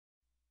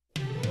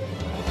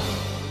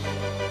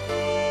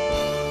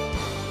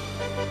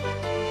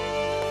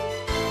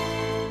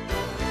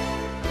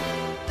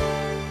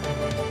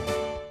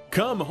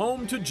Come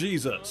home to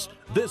Jesus.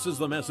 This is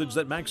the message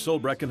that Max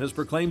Solbrekken has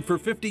proclaimed for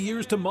 50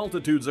 years to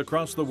multitudes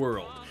across the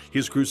world.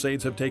 His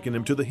crusades have taken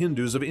him to the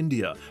Hindus of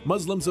India,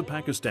 Muslims of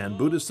Pakistan,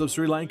 Buddhists of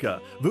Sri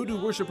Lanka,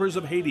 voodoo worshippers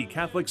of Haiti,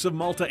 Catholics of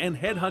Malta, and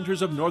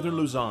headhunters of northern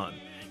Luzon.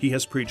 He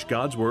has preached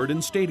God's word in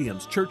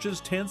stadiums,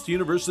 churches, tents,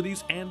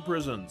 universities, and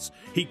prisons.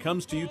 He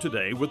comes to you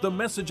today with the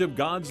message of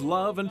God's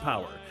love and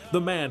power.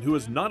 The man who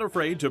is not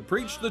afraid to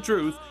preach the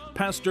truth,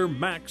 Pastor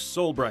Max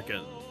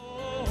Solbrekken.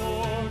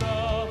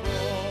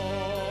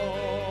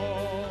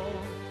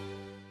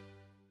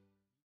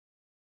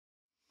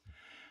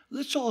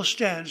 Let's all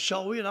stand,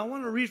 shall we? And I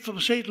want to read from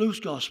St. Luke's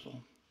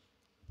Gospel.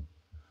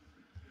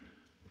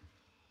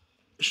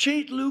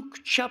 St. Luke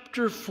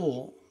chapter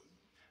 4,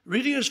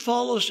 reading as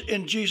follows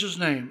in Jesus'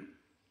 name.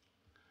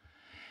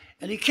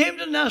 And he came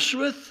to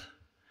Nazareth,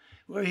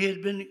 where he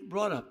had been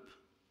brought up.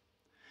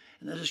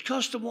 And as his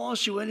custom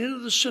was, he went into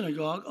the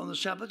synagogue on the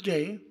Sabbath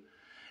day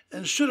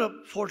and stood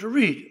up for to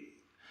read.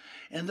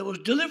 And there was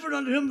delivered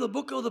unto him the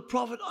book of the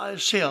prophet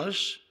Isaiah.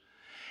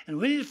 And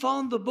when he had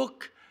found the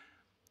book,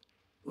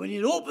 when he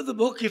had opened the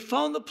book, he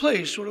found the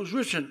place where it was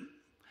written,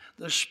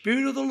 "The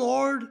Spirit of the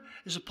Lord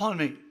is upon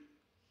me,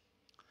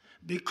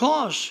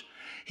 because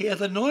he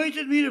hath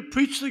anointed me to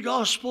preach the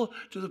gospel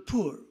to the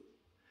poor.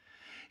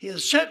 He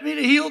hath sent me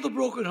to heal the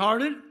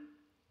brokenhearted,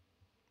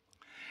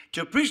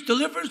 to preach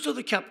deliverance to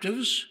the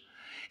captives,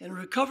 and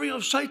recovering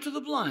of sight to the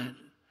blind,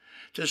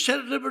 to set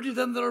at liberty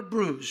them that are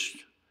bruised,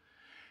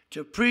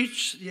 to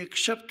preach the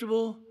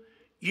acceptable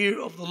year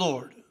of the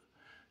Lord."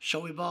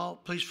 Shall we bow,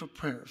 please, for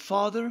prayer?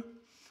 Father,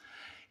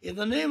 in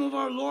the name of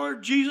our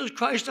Lord Jesus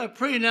Christ, I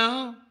pray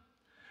now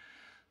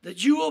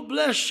that you will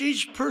bless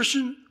each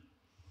person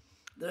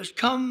that has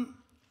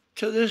come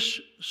to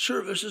this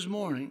service this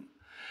morning.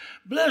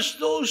 Bless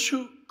those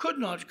who could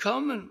not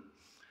come and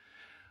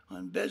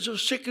on beds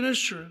of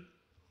sickness or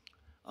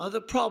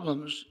other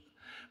problems.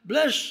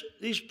 Bless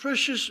these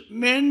precious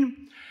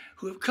men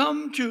who have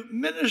come to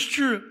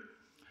minister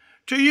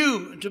to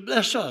you and to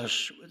bless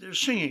us with their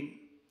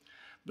singing.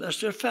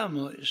 Bless their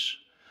families.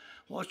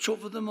 Watch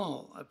over them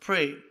all, I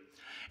pray.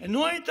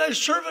 Anoint thy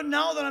servant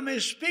now that I may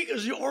speak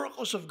as the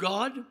oracles of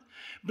God.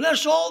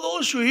 Bless all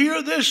those who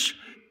hear this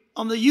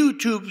on the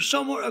YouTube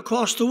somewhere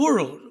across the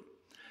world.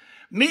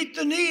 Meet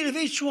the need of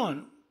each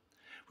one.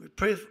 We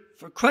pray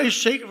for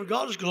Christ's sake and for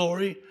God's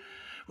glory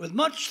with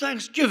much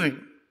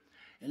thanksgiving.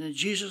 And in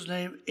Jesus'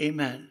 name,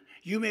 amen.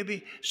 You may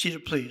be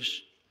seated,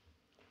 please.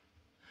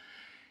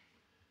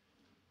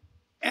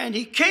 And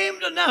he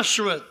came to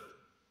Nazareth,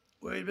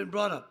 where he'd been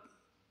brought up.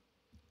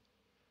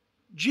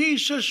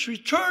 Jesus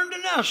returned to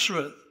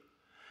Nazareth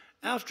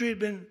after he'd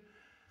been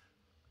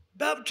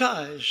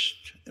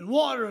baptized in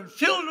water and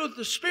filled with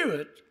the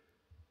Spirit.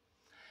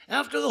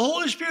 After the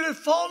Holy Spirit had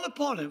fallen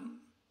upon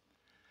him,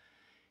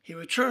 he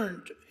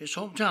returned to his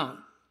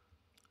hometown.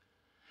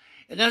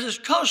 And as his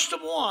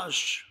custom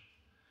was,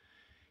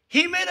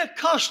 he made a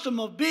custom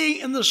of being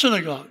in the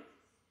synagogue.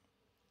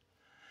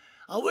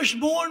 I wish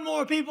more and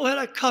more people had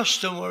a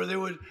custom where they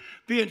would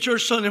be in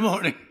church Sunday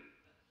morning.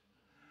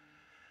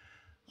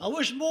 I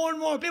wish more and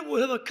more people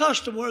would have a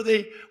custom where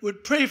they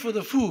would pray for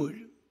the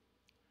food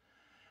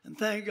and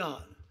thank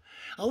God.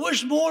 I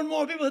wish more and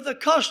more people had the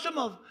custom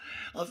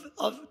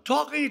of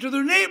talking to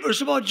their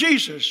neighbors about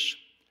Jesus,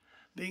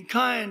 being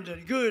kind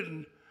and good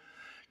and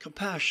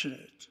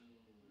compassionate.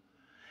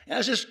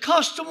 As his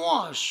custom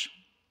was,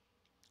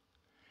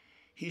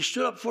 he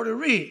stood up for to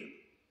read.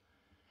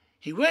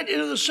 He went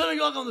into the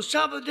synagogue on the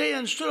Sabbath day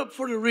and stood up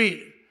for to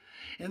read.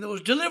 And there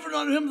was delivered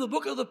unto him the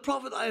book of the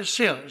prophet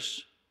Isaiah.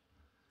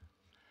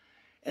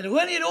 And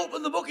when he had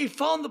opened the book, he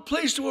found the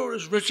place where it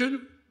was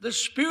written, "The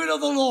Spirit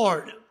of the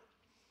Lord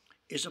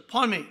is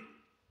upon me,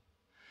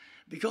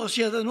 because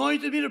he hath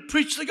anointed me to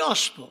preach the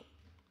gospel."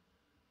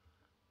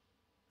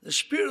 The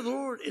Spirit of the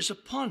Lord is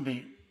upon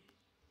me,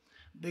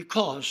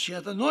 because he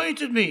hath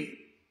anointed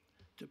me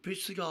to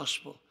preach the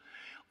gospel.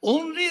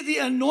 Only the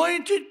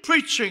anointed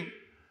preaching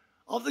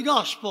of the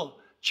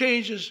gospel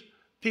changes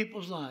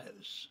people's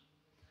lives.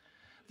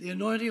 The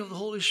anointing of the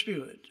Holy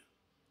Spirit.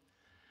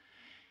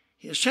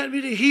 He has sent me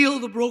to heal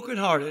the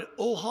brokenhearted.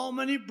 Oh, how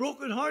many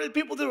brokenhearted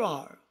people there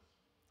are.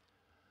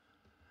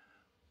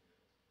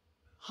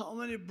 How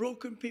many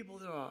broken people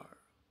there are.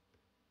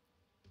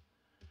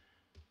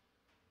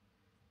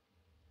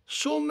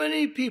 So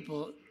many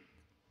people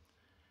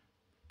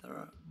that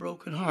are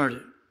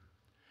brokenhearted.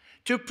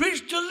 To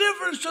preach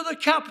deliverance to the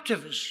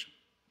captives.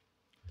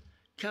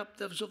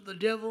 Captives of the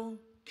devil,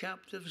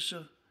 captives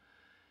of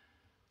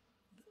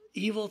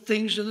evil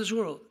things in this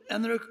world.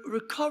 And the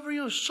recovery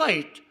of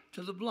sight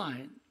to the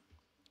blind,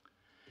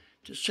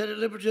 to set at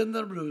liberty them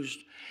that are bruised,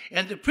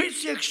 and to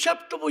preach the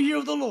acceptable year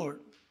of the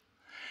Lord.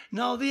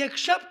 Now, the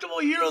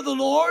acceptable year of the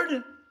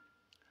Lord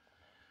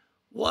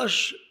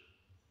was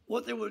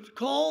what they would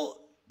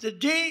call the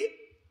day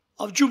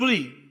of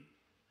Jubilee.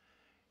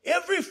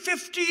 Every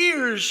 50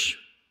 years,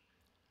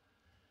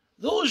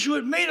 those who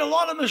had made a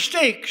lot of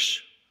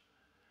mistakes,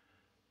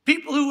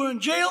 people who were in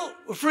jail,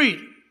 were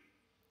freed.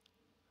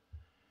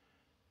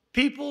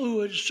 people who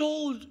had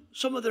sold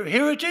some of their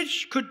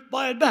heritage could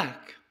buy it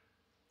back.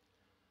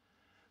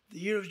 The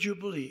year of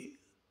Jubilee.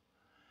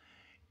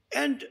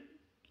 And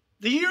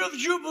the year of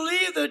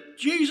Jubilee that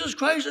Jesus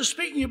Christ is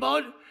speaking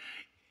about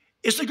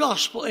is the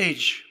gospel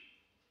age.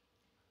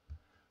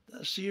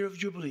 That's the year of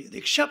Jubilee, the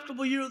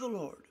acceptable year of the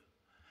Lord.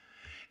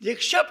 The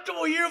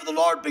acceptable year of the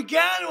Lord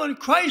began when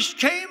Christ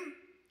came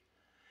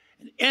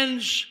and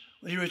ends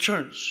when he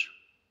returns.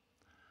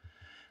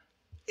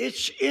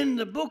 It's in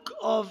the book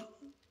of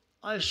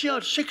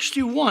Isaiah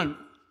 61.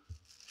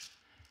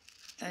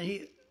 And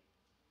he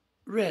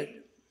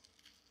read,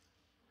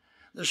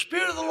 "The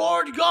Spirit of the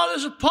Lord God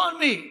is upon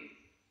me,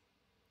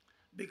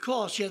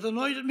 because he hath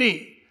anointed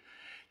me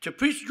to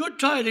preach good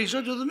tidings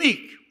unto the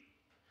meek.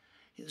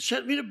 He hath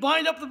sent me to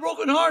bind up the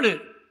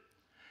brokenhearted,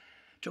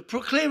 to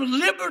proclaim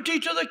liberty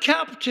to the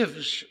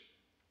captives,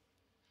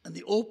 and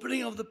the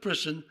opening of the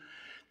prison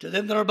to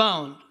them that are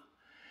bound,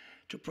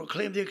 to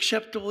proclaim the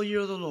acceptable year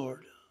of the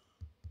Lord."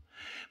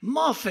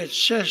 Moffat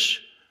says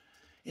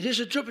in his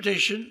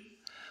interpretation,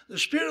 "The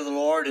Spirit of the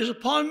Lord is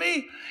upon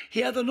me.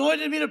 He hath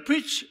anointed me to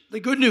preach the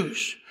good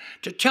news,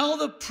 to tell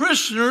the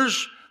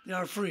prisoners they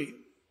are free,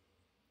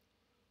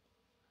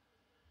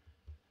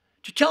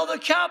 to tell the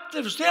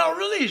captives they are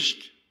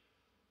released."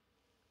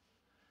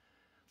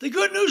 The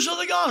good news of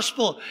the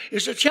gospel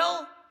is to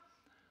tell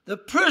the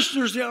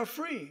prisoners they are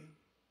free.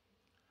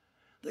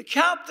 The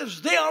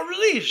captives, they are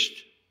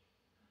released.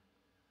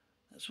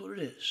 That's what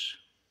it is.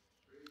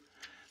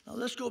 Now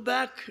let's go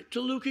back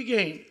to Luke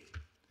again.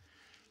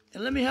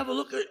 And let me have a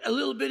look at a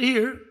little bit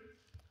here.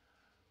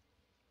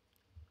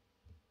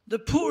 The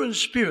poor in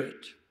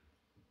spirit.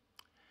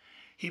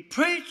 He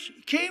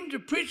came to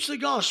preach the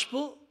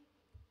gospel.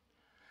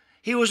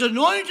 He was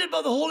anointed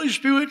by the Holy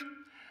Spirit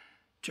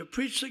to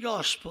preach the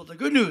gospel, the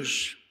good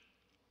news,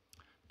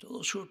 to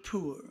those who are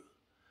poor.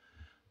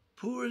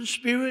 Poor in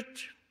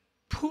spirit,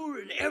 poor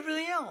in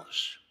everything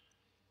else.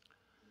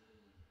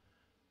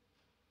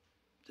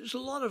 There's a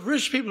lot of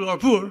rich people who are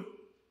poor.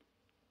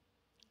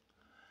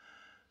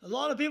 A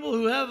lot of people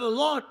who have a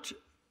lot,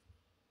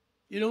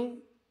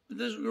 in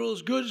this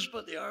world's goods,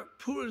 but they are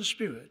poor in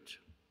spirit.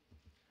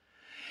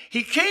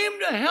 He came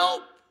to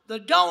help the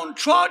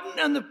downtrodden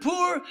and the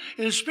poor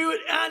in spirit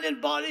and in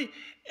body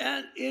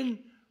and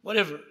in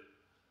whatever.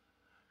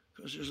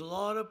 Because there's a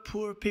lot of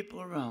poor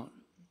people around.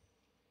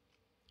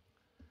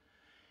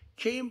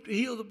 Came to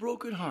heal the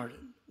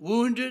brokenhearted,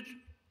 wounded,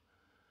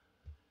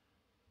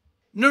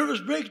 nervous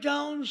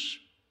breakdowns.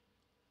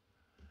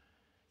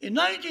 In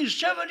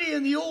 1970,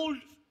 in the old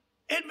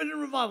Edmonton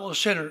Revival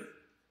Center,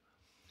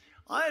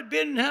 I had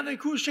been having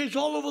crusades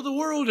all over the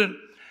world, and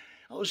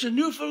I was in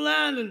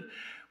Newfoundland, and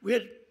we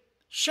had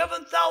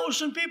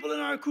 7,000 people in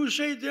our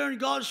crusade there, and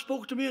God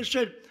spoke to me and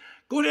said,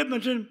 "Go to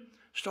Edmonton,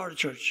 start a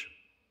church."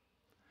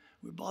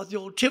 We bought the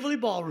old Tivoli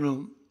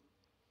ballroom.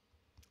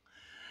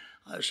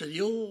 I said,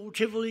 the old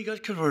Tivoli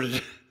got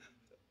converted.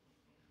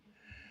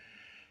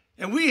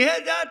 And we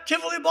had that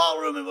Tivoli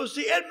ballroom. It was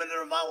the Edmonton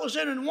Revival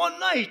Center in one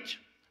night.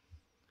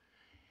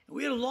 And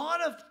we had a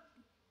lot of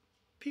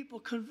people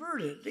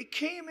converted. They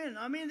came in.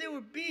 I mean, they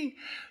were being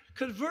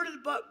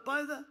converted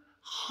by the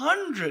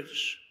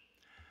hundreds.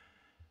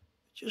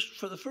 Just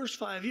for the first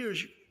 5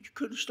 years, you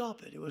couldn't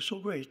stop it. It was so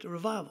great, the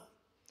revival.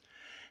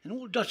 An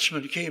old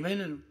Dutchman came in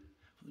from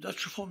the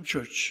Dutch Reformed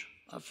Church.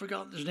 I've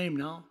forgotten his name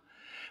now.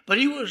 But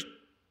he was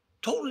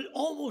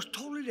almost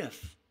totally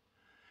deaf.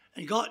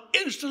 And God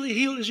instantly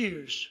healed his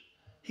ears.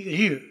 He could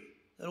hear,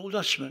 that old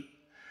Dutchman.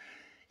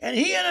 And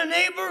he had a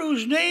neighbor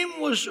whose name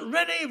was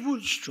Rene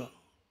Woodstraw.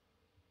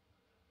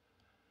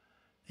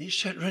 He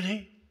said,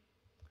 "Rene,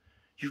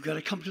 you've got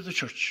to come to the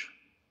church.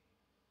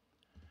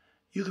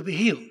 You could be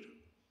healed."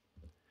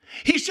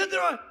 He said,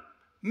 "There are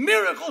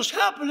miracles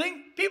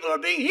happening. People are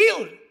being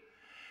healed."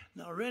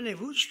 Now, Rene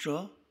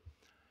Woodstraw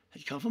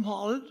had come from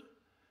Holland.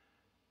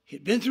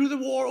 He'd been through the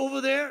war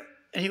over there,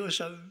 and he was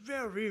a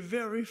very,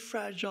 very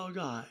fragile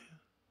guy.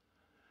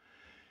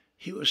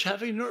 He was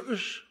having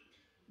nervous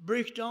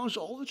breakdowns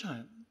all the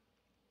time.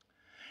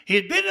 He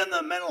had been in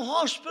the mental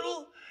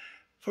hospital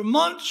for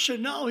months,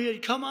 and now he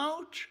had come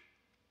out.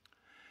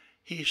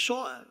 He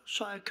saw a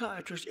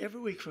psychiatrist every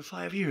week for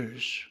 5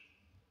 years.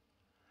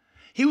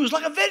 He was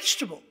like a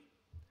vegetable.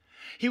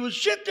 He would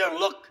sit there and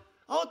look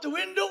out the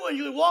window, and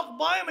you would walk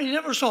by him, and he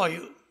never saw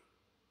you.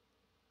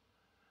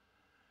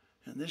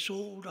 And this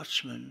old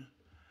Dutchman,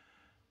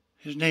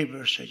 his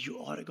neighbor, said, "You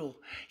ought to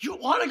go. You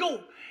ought to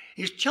go."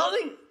 He's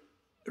telling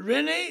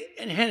Rene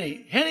and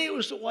Henny. Henny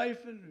was the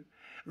wife, and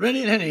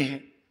Rene and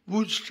Henny,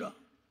 Woodstraw.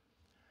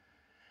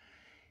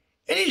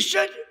 And he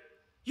said,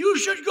 "You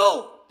should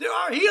go. There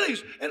are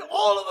healings." And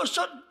all of a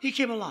sudden, he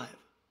came alive.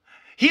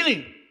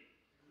 Healing.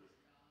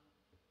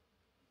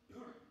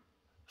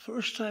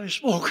 First time he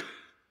spoke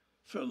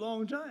for a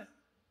long time.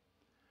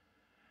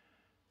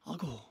 "I'll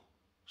go."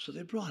 So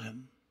they brought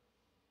him.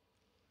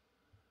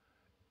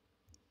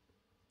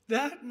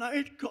 That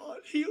night,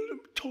 God healed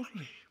him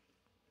totally,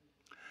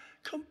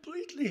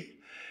 completely.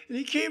 And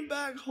he came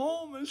back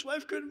home, and his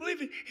wife couldn't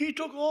believe it. He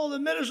took all the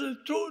medicine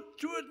and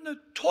threw it in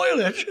the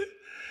toilet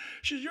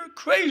She said, you're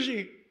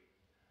crazy.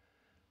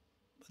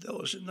 But that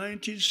was in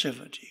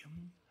 1970.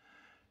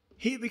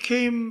 He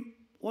became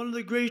one of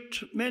the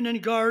great men in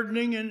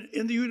gardening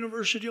in the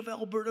University of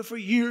Alberta for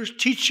years,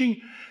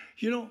 teaching,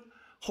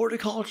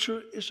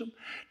 horticulturism.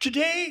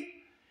 Today,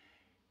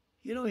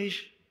 he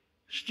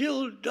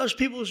still does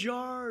people's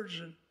yards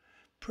and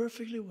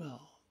perfectly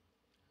well.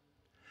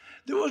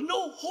 There was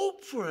no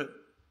hope for him.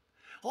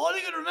 All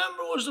he could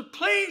remember was the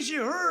planes he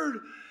heard,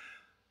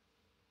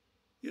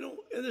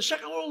 in the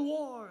Second World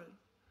War, and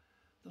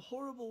the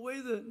horrible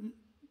way the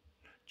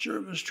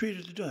Germans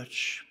treated the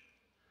Dutch.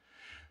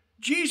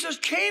 Jesus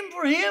came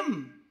for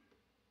him.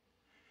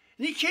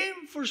 And he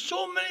came for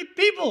so many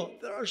people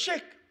that are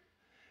sick.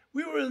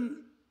 We were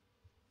in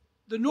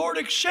the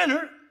Nordic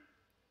Center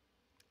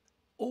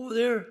over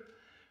there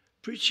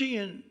preaching,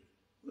 and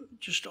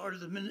just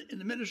started in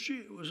the ministry.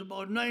 It was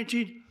about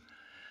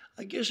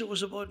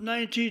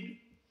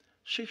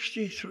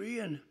 1963,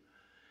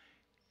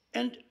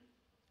 and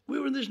we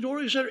were in this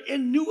Nordic Center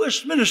in New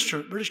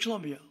Westminster, British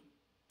Columbia.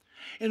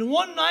 And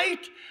one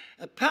night,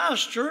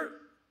 Pastor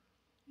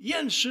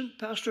Jensen,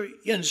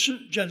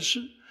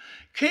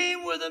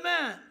 came with a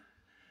man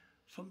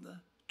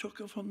took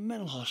him from the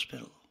mental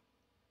hospital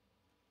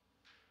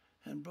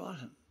and brought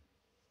him.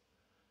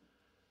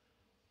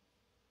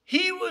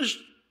 He was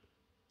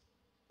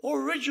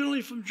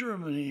originally from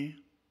Germany,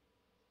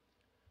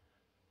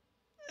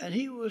 and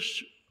he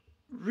was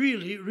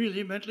really,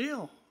 really mentally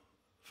ill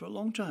for a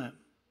long time.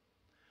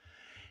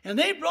 And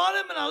they brought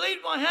him, and I laid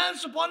my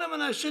hands upon him,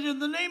 and I said, in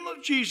the name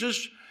of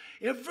Jesus,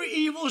 every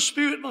evil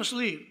spirit must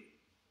leave.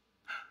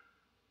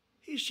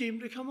 He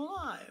seemed to come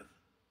alive.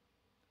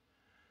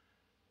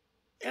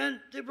 And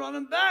they brought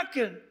him back,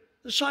 and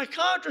the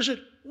psychiatrist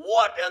said,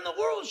 what in the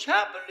world's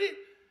happened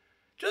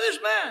to this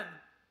man?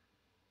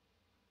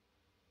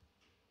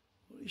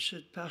 Well, he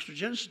said, Pastor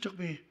Jensen took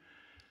me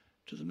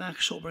to the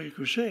Max Solbrekken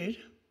crusade.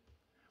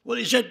 Well,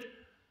 he said,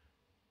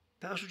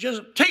 Pastor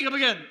Jensen, take him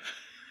again.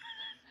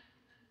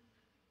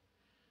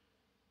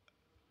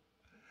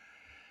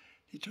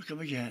 He took him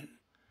again.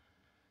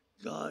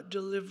 God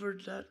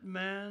delivered that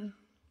man.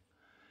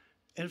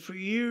 And for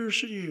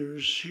years and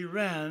years, he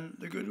ran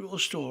the Goodwill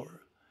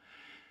store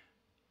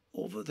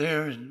over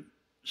there in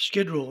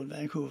Skid Row in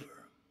Vancouver.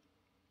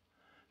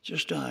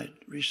 Just died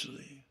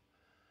recently.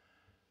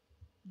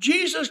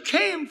 Jesus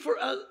came for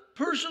a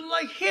person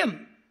like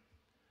him.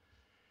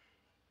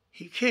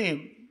 He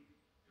came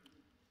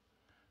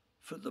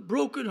for the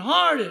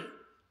brokenhearted.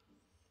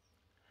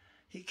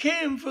 He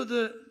came for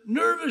the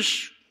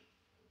nervous,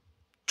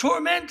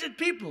 tormented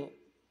people.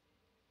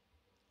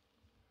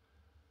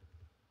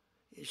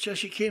 It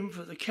says he came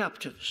for the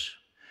captives,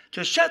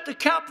 to set the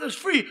captives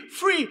free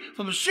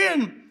from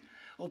sin,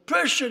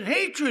 oppression,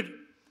 hatred,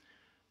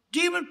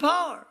 demon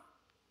power.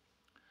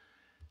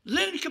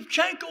 Lynn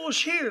Kipchenko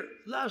was here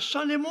last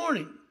Sunday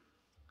morning.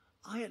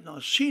 I had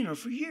not seen her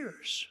for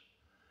years.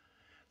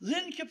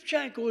 Lynn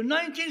Kipchenko in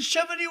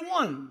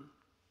 1971,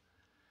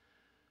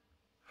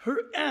 her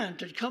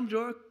aunt had come to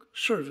our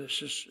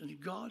services, and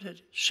God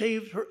had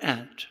saved her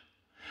aunt.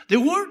 They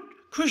weren't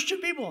Christian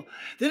people.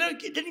 They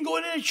didn't go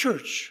in any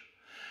church.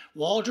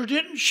 Walter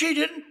didn't, she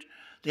didn't.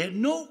 They had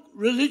no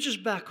religious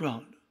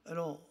background at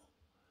all.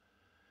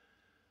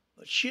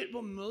 But she had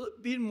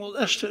been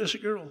molested as a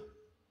girl.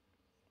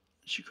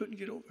 She couldn't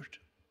get over it.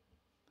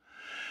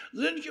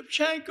 Lynn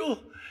Kipchenko,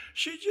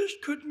 she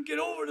just couldn't get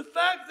over the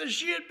fact that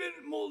she had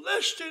been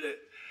molested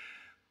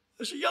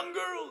as a young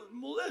girl,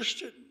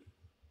 molested.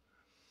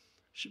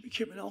 She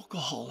became an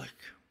alcoholic.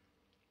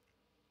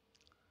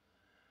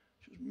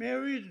 She was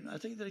married, and I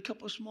think they had a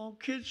couple of small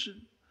kids,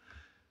 and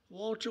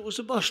Walter was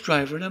a bus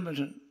driver in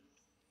Edmonton.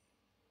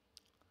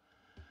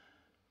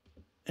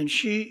 And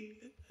she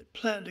had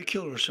planned to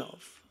kill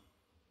herself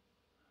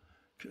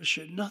because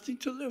she had nothing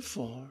to live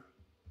for.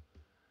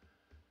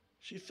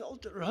 She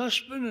felt that her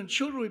husband and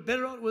children would be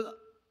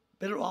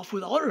better off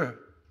without her.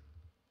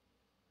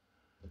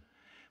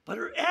 But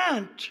her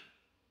aunt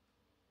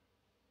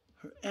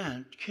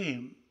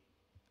came.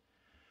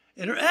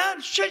 And her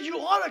aunt said, you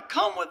ought to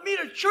come with me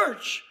to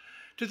church,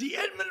 to the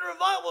Edmonton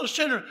Revival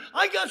Center.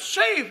 I got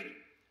saved.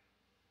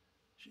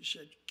 She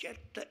said,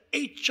 get the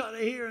H out of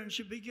here. And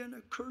she began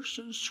to curse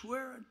and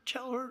swear and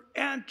tell her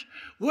aunt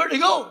where to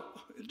go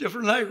in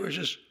different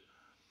languages.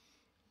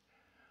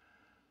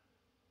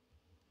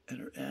 And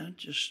her aunt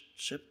just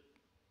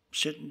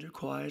sitting there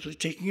quietly,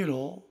 taking it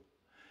all.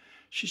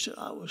 She said,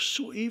 I was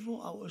so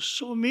evil, I was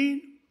so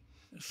mean.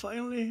 And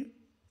finally,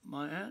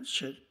 my aunt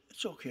said,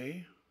 it's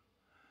okay.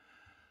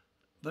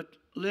 But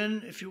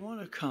Lynn, if you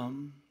want to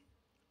come,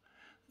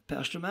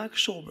 Pastor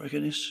Max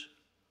Solbrekken is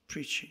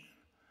preaching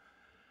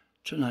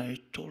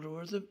tonight. Told her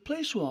where the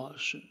place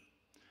was.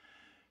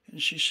 And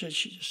she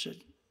just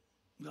said,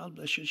 God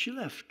bless you. And she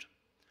left.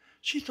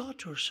 She thought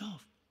to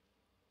herself,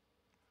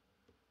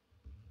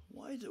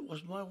 why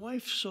was my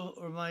wife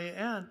or my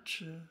aunt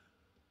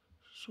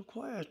so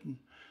quiet and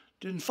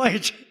didn't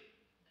fight?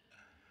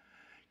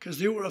 Because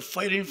they were a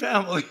fighting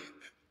family.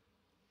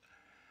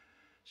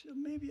 She said,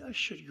 maybe I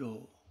should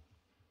go.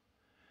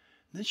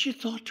 Then she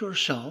thought to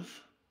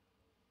herself,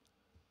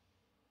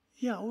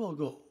 yeah, we'll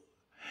go.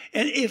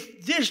 And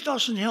if this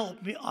doesn't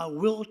help me, I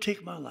will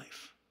take my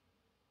life.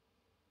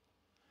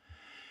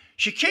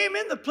 She came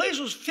in, the place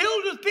was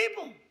filled with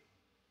people.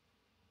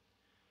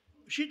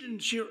 She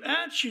didn't see her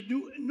aunt, she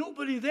knew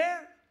nobody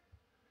there.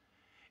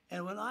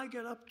 And when I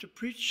got up to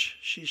preach,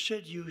 she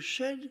said, you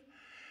said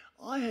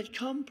I had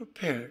come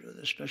prepared with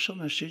a special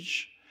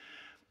message,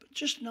 but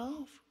just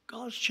now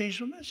God's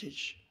changed my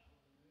message.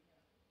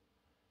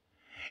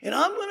 And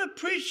I'm going to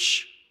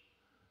preach,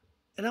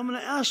 and I'm going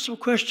to ask some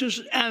questions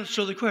and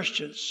answer the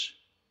questions.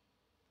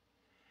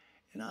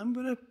 And I'm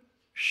going to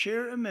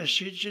share a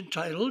message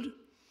entitled,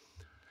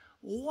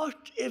 what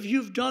if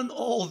you've done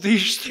all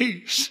these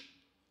things?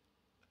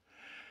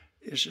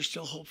 Is there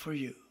still hope for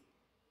you?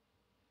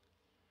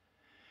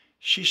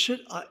 She said,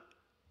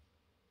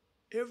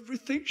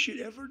 everything she'd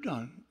ever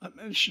done, I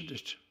mentioned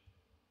it.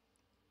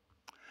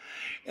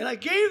 And I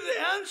gave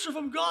the answer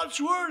from God's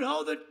word,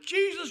 how that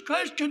Jesus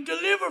Christ can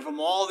deliver from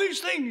all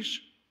these things.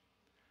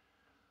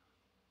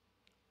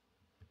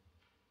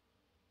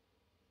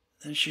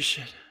 Then she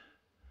said,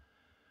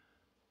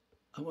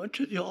 I went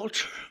to the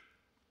altar.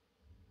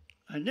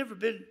 I'd never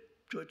been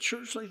to a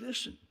church like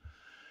this. And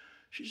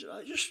she said,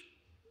 I just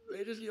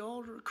laid at the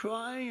altar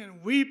crying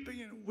and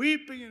weeping and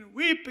weeping and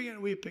weeping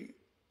and weeping.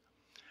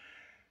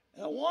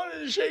 And I wanted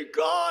to say,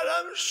 God,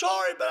 I'm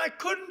sorry, but I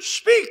couldn't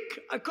speak.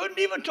 I couldn't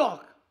even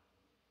talk.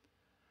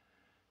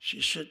 She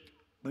said,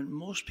 when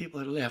most people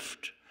had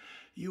left,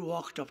 you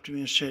walked up to me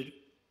and said,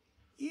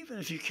 even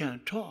if you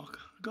can't talk,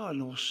 God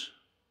knows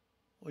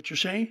what you're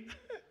saying.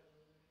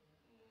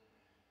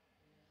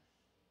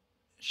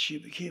 She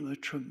became a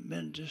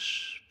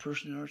tremendous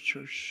person in our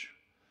church.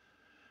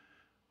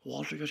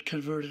 Walter got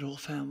converted, the whole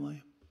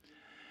family.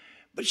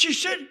 But she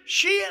said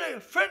she and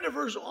a friend of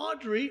hers,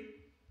 Audrey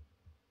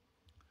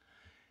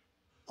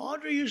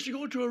used to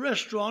go to a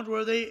restaurant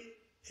where they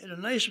had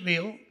a nice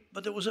meal,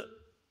 but there was a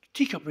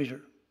teacup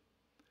reader.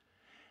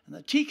 And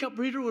the teacup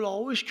reader would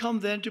always come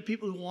then to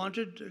people who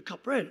wanted a cup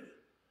of bread. It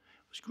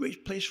was a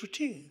great place for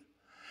tea.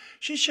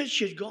 She said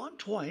she had gone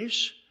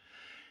twice,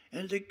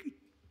 and the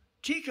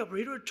teacup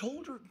reader had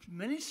told her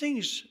many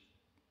things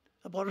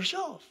about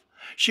herself.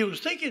 She was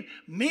thinking,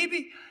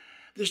 maybe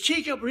this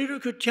teacup reader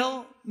could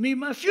tell me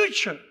my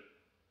future.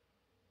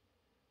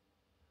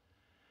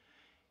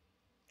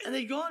 And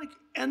they'd gone,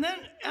 and then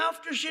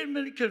after she had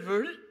been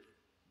converted,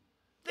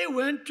 they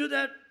went to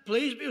that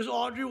place because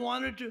Audrey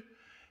wanted to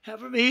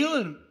have her meal,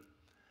 and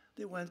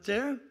they went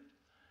there.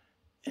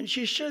 And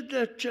she said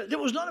that there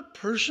was not a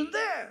person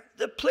there.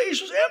 The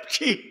place was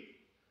empty.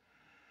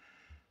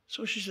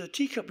 So she said, the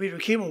teacup reader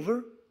came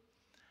over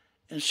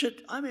and said,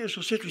 I may as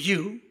well sit with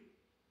you.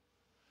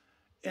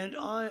 And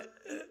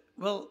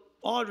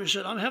Audrey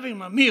said, I'm having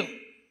my meal.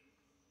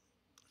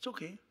 It's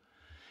okay.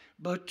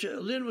 But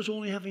Lynn was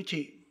only having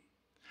tea.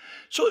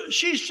 So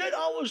she said,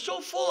 I was so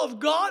full of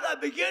God, I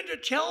began to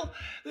tell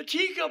the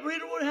teacup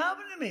reader what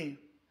happened to me.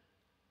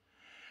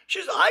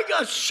 She said, I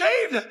got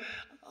saved.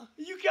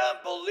 You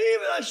can't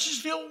believe it. I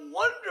just feel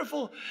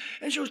wonderful.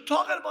 And she was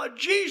talking about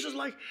Jesus,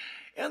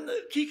 and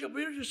the teacup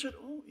reader just said,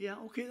 oh, yeah,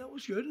 okay, that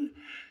was good. And,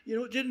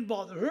 it didn't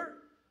bother her.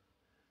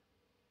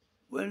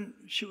 When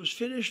she was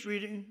finished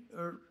reading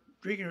or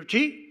drinking her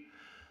tea,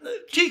 the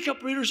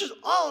teacup reader says,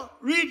 I'll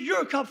read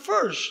your cup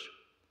first.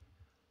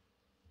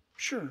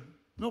 Sure,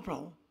 no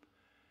problem.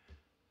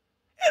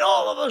 And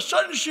all of a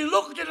sudden, she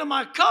looked into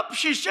my cup,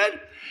 she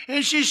said,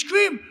 and she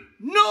screamed,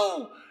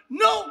 no,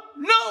 no,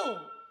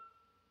 no.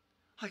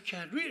 I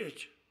can't read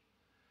it.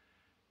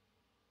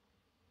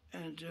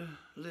 And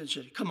Lynn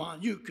said, come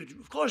on,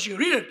 of course you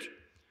read it.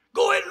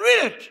 Go ahead and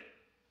read it.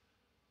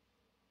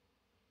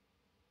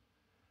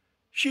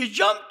 She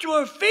jumped to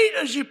her feet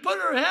and she put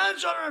her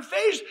hands on her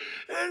face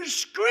and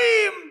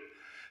screamed,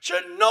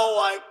 said, no,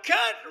 I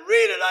can't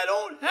read it. I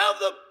don't have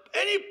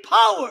any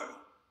power.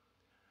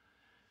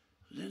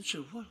 Lynn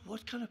said,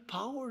 what kind of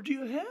power do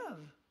you have?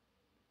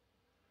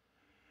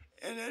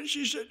 And then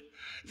she said,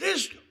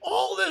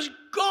 all this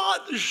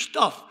God, this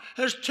stuff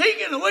has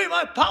taken away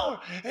my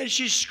power. And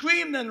she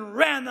screamed and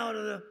ran out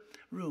of the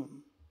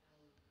room.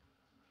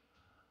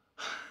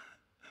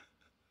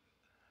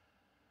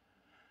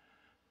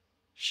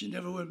 She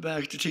never went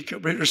back to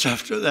teacup readers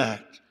after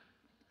that.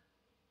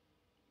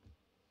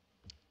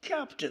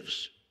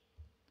 Captives.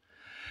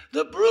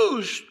 The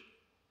bruised.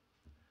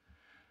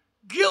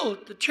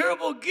 Guilt, the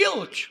terrible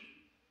guilt.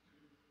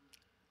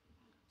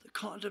 The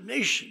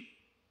condemnation.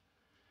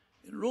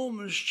 In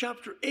Romans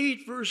chapter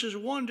 8, verses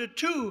 1 to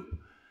 2,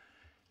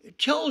 it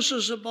tells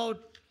us about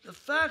the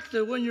fact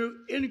that when you're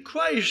in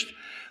Christ,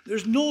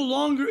 there's no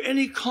longer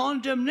any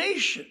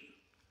condemnation.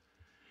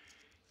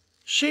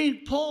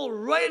 St. Paul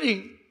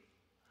writing,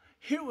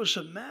 here was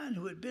a man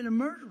who had been a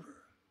murderer.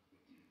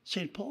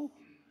 St. Paul,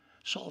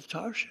 Saul of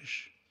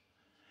Tarshish.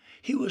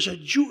 He was a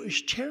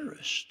Jewish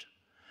terrorist,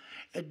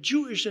 a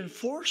Jewish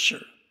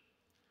enforcer.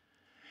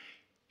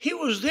 He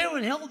was there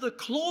and held the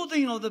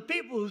clothing of the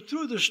people who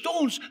threw the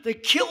stones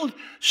that killed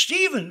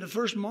Stephen, the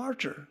first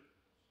martyr.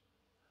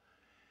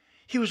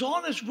 He was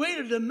on his way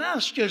to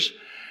Damascus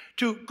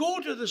to go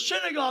to the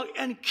synagogue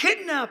and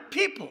kidnap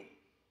people.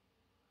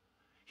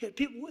 He had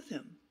people with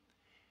him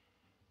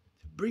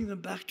to bring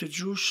them back to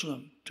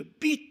Jerusalem, to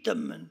beat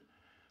them and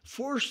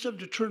force them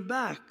to turn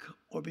back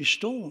or be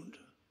stoned.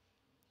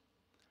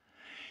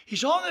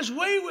 He's on his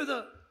way with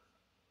an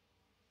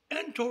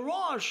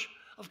entourage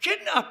of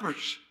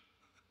kidnappers.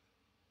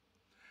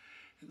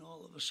 And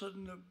all of a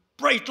sudden, a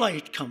bright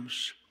light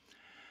comes,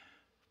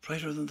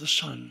 brighter than the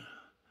sun.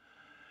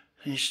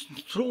 And he's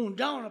thrown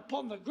down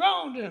upon the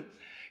ground, and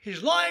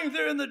he's lying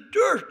there in the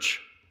dirt.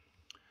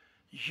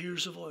 He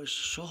hears a voice,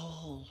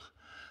 Saul,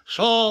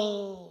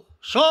 Saul,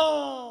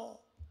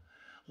 Saul,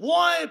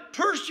 why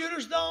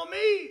persecutest thou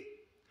me?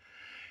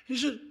 He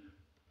said,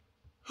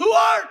 who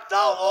art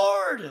thou,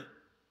 Lord?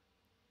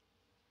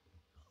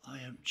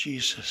 I am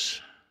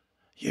Jesus,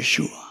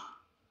 Yeshua.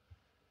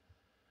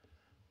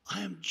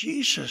 I am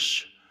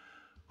Jesus,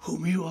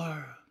 whom you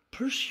are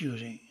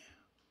persecuting.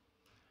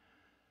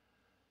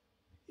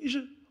 He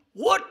said,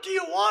 what do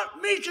you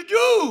want me to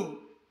do?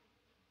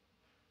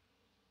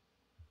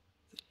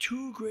 The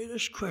two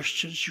greatest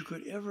questions you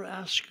could ever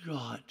ask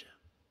God.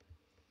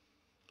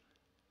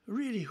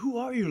 Really, who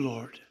are you,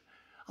 Lord?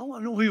 I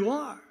want to know who you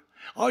are.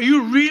 Are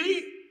you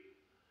really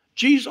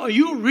Jesus? Are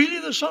you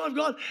really the Son of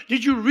God?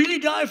 Did you really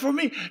die for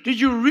me? Did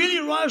you really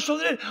rise from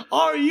the dead?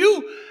 Are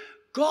you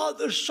God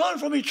the Son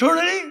from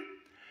eternity?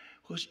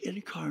 Was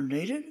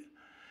incarnated?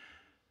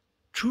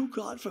 True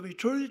God from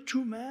eternity,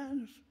 true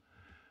man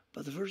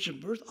by the virgin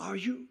birth. Are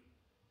you?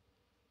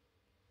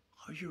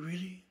 Are you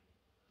really?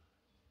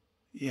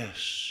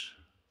 Yes.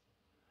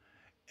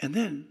 And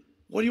then,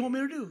 what do you want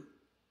me to do?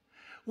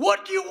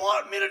 What do you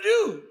want me to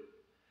do?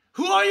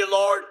 Who are you,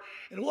 Lord?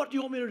 And what do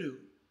you want me to do?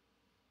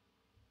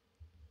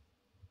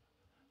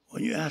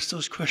 When you ask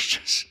those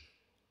questions,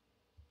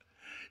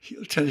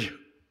 He'll tell you.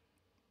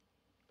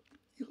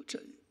 He'll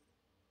tell you.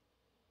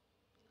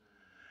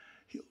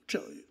 He'll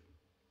tell you.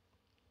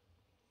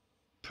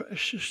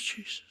 Precious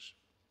Jesus.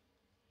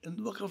 In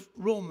the book of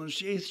Romans,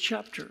 the 8th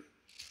chapter,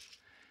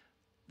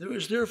 there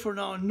is therefore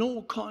now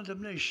no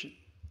condemnation.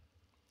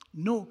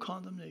 No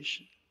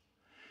condemnation.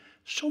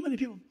 So many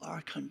people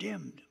are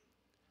condemned.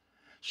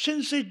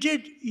 Since they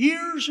did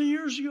years and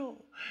years ago,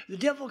 the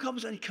devil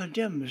comes and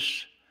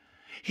condemns.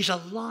 He's a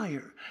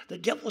liar. The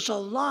devil's a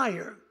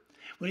liar.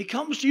 When he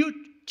comes to you,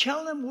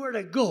 tell him where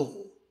to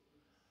go.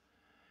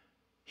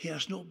 He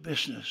has no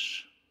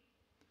business.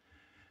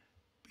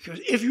 Because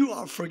if you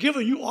are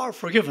forgiven, you are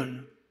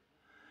forgiven.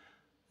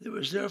 There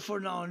is therefore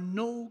now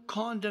no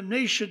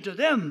condemnation to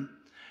them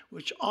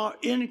which are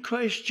in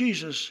Christ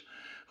Jesus,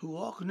 who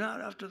walk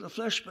not after the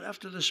flesh, but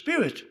after the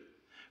Spirit.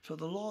 For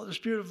the law of the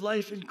Spirit of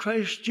life in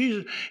Christ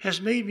Jesus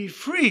has made me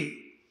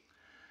free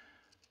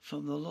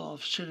from the law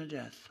of sin and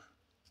death.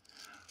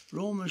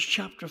 Romans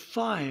chapter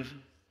 5,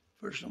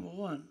 verse number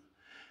 1.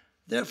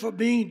 Therefore,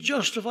 being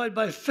justified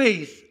by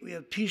faith, we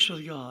have peace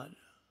with God.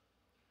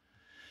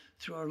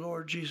 Through our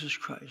Lord Jesus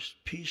Christ,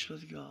 peace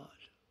with God.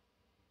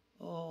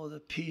 Oh, the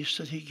peace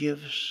that He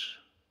gives.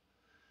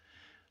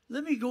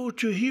 Let me go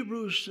to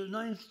Hebrews, the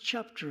 9th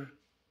chapter.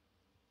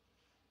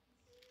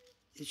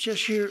 It says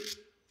here,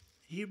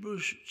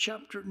 Hebrews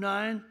chapter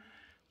 9,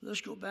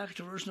 let's go back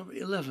to verse number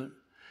 11.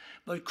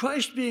 But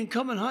Christ being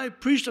come and high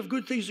priest of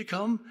good things to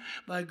come,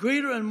 by a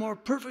greater and more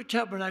perfect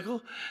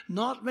tabernacle,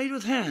 not made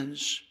with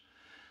hands,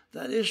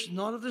 that is,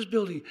 not of this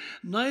building,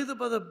 neither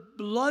by the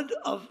blood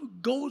of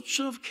goats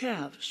and of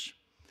calves,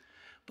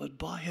 but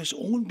by His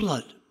own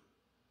blood,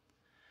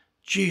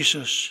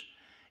 Jesus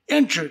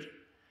entered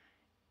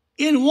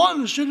in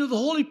once into the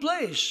holy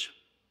place.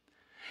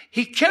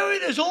 He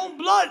carried His own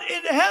blood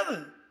into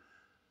heaven,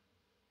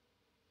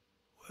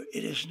 where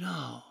it is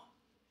now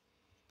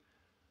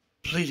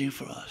pleading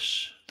for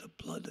us. The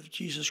blood of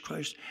Jesus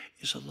Christ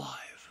is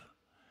alive.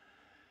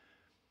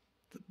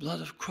 The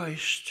blood of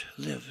Christ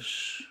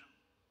lives.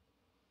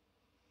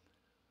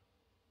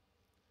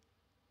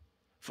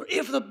 For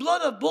if the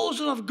blood of bulls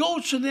and of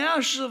goats and the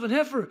ashes of an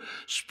heifer,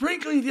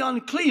 sprinkling the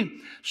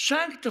unclean,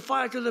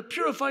 sanctify to the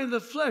purifying of the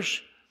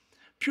flesh,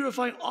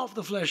 purifying of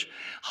the flesh,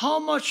 how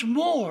much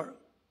more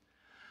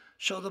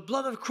shall the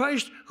blood of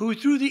Christ, who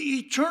through the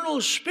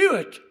eternal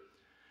Spirit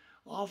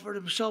offered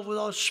Himself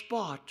without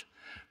spot,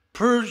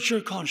 purge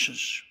your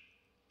conscience.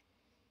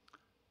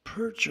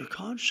 Purge your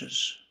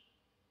conscience.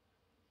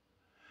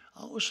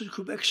 I was in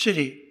Quebec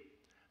City,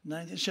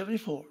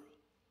 1974.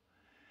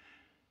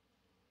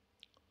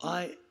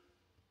 I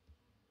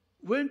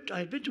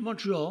had been to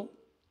Montreal,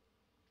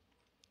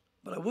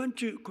 but I went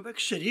to Quebec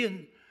City,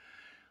 and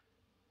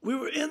we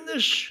were in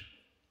this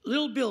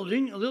little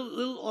building, a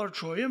little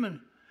auditorium, and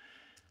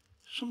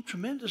some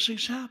tremendous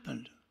things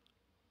happened.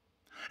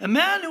 A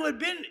man who had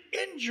been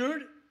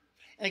injured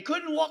and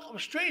couldn't walk up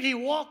straight, he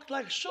walked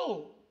like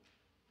so,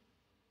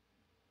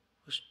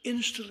 was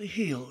instantly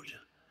healed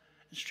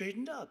and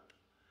straightened up.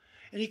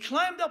 And he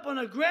climbed up on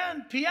a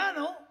grand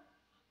piano,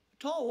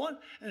 tall one,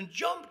 and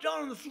jumped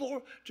down on the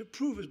floor to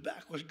prove his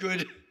back was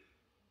good.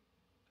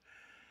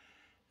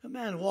 The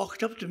man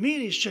walked up to me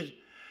and he said,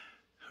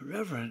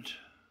 Reverend,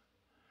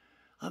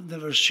 I've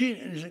never seen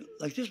anything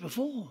like this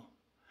before.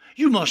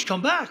 You must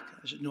come back.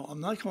 I said, no,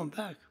 I'm not coming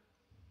back.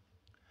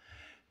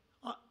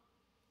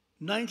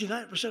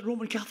 99%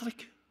 Roman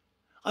Catholic.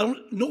 I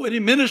don't know any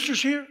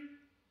ministers here.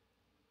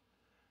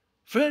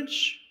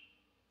 French.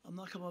 I'm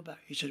not coming back.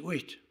 He said,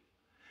 wait.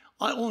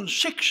 I own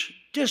 6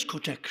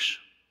 discotheques.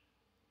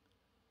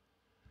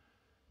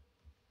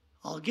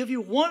 I'll give you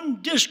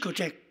 1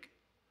 discotheque.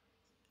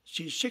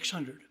 She's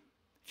 600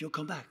 if you'll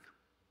come back.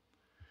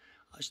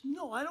 I said,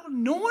 no, I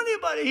don't know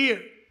anybody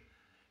here.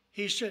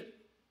 He said,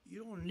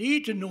 you don't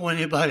need to know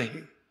anybody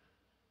here.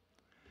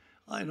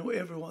 I know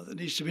everyone that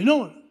needs to be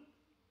known.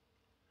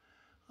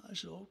 I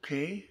said,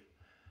 okay.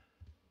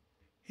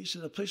 He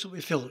said, the place will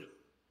be filled.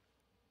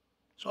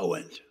 So I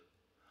went.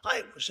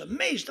 I was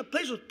amazed. The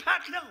place was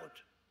packed out.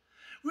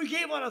 We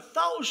gave out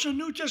 1,000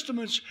 New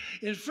Testaments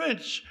in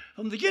French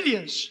from the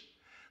Gideons.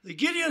 The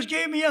Gideons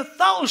gave me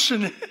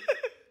 1,000.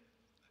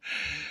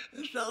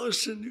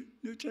 1,000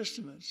 New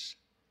Testaments.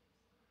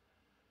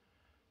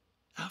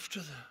 After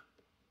the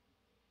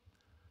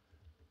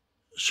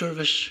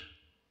service,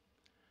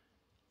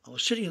 I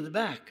was sitting in the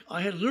back.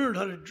 I had learned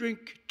how to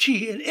drink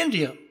tea in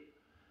India.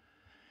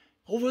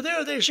 Over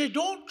there, they say,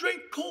 don't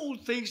drink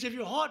cold things. If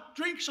you're hot,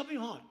 drink something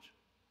hot.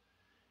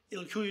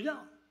 It'll cool you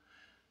down.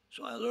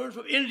 So I learned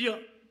from India,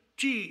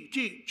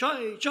 tea,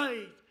 chai. So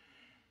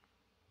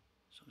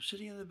I'm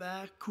sitting in the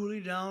back,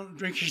 cooling down,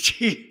 drinking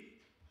tea.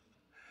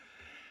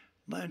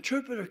 My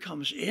interpreter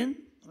comes in.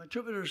 My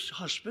interpreter's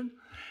husband,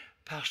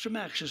 Pastor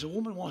Max, says, a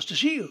woman wants to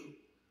see you.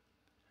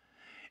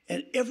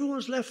 And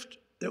everyone's left.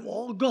 They're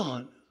all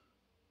gone.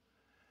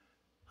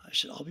 I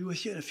said, I'll be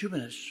with you in a few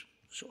minutes.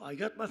 So I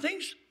got my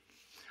things.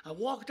 I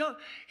walked out.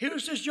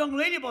 Here's this young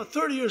lady, about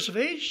 30 years of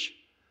age.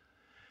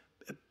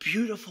 A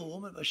beautiful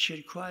woman, but she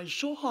had cried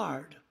so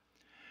hard.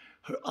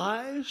 Her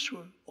eyes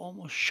were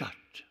almost shut.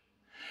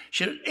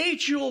 She had an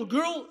 8-year-old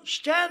girl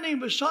standing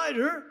beside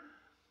her. A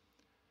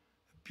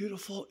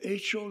beautiful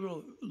 8-year-old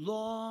girl,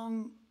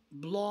 long,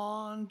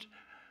 blonde,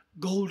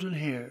 golden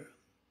hair.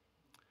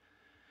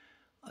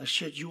 I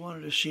said, you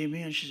wanted to see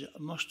me? And she said,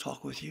 I must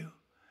talk with you.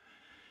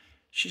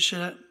 She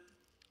said,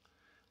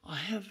 I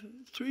have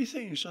 3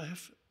 things I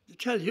have to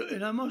tell you,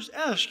 and I must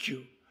ask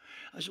you.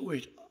 I said,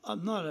 wait,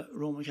 I'm not a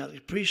Roman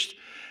Catholic priest.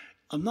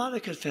 I'm not a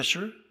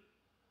confessor.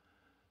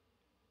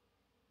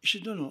 She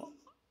said, no,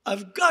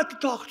 I've got to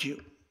talk to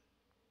you.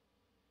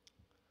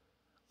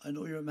 I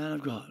know you're a man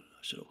of God.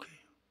 I said, okay.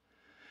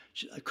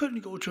 She said, I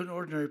couldn't go to an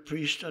ordinary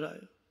priest.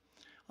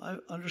 I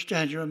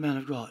understand you're a man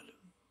of God.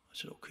 I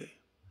said, okay.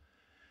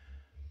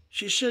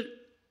 She said,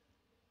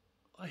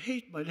 I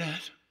hate my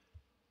dad.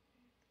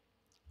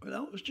 When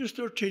I was just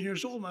 13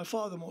 years old, my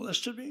father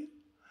molested me.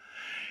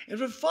 And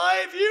for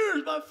 5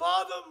 years, my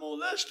father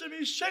molested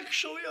me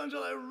sexually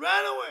until I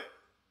ran away.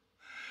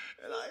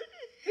 And I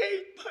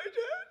hate my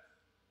dad.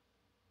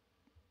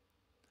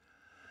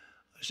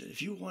 I said,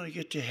 if you want to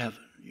get to heaven,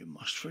 you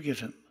must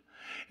forgive him.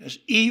 As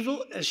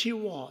evil as he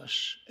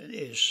was and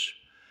is,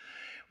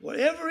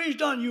 whatever he's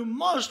done, you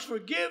must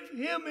forgive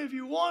him if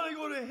you want to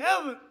go to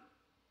heaven.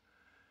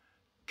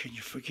 Can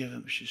you forgive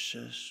him? She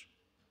says,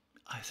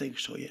 I think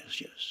so,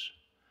 yes.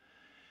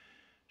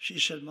 She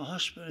said, my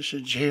husband is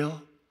in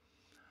jail.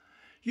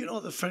 You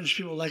know, the French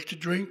people like to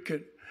drink.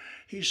 And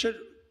he said,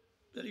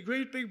 at a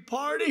great big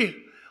party,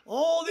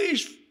 all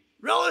these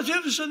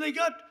relatives, and they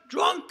got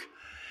drunk.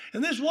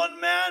 And this one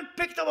man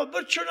picked up a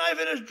butcher knife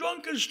in his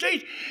drunken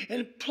state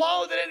and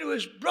plowed it into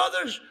his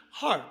brother's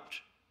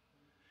heart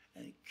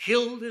and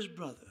killed his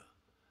brother.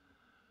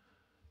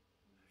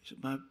 He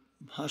said, my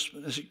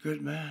husband is a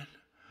good man.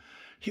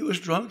 He was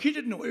drunk. He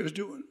didn't know what he was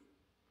doing.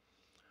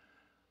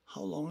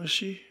 How long is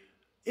he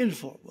in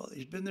for? Well,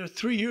 he's been there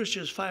 3 years. She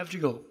has 5 to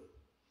go.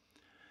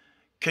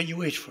 Can you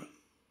wait for him?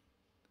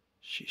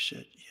 She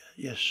said,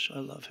 yes, I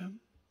love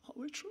him. I'll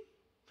wait for him.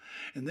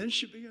 And then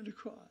she began to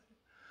cry.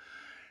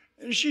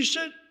 And she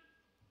said,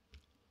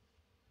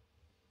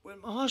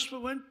 when my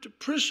husband went to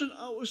prison,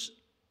 I was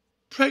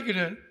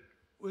pregnant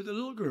with a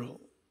little girl.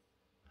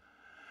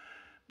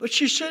 But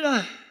she said,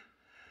 I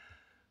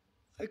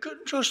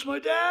couldn't trust my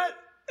dad,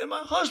 and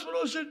my husband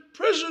was in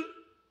prison,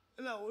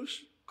 and I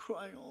was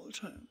crying all the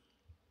time.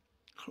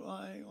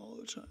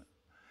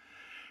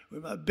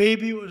 When my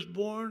baby was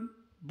born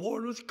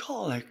with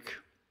colic.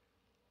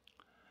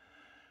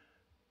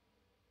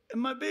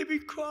 And my baby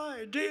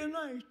cried day and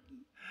night.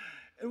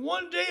 And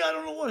one day, I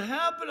don't know what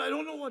happened. I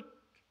don't know what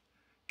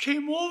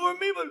came over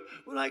me. But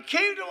when I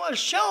came to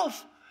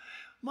myself,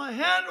 my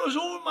hand was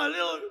over my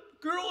little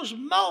girl's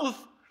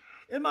mouth.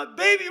 And my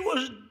baby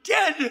was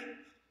dead.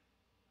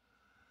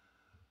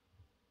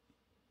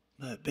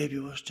 My baby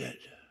was dead.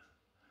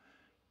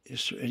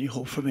 Is there any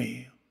hope for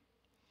me?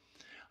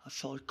 I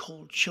felt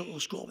cold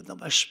chills go up down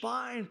my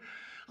spine.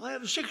 I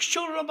have 6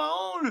 children of my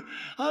own.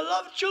 I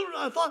love children.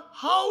 I thought,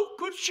 how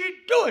could she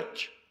do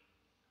it?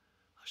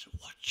 I said,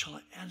 what shall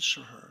I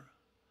answer her?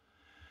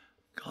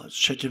 God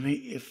said to me,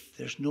 if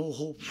there's no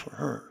hope for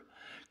her,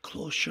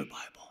 close your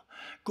Bible.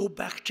 Go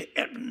back to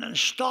Edmonton and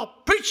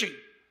stop preaching.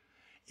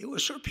 It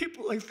was for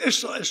people like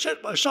this that I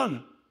sent my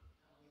son.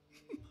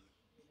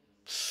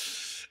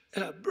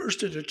 And I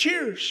burst into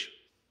tears.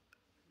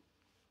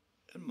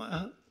 And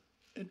my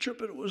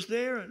interpreter was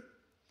there, and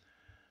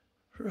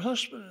her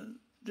husband and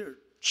their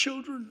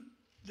children,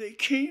 they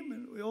came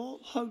and we all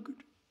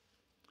hugged.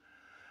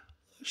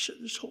 I said,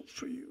 there's hope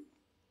for you.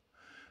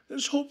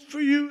 There's hope for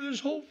you. There's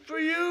hope for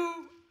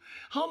you.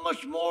 How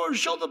much more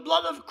shall the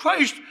blood of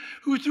Christ,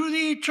 who through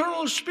the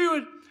eternal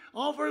Spirit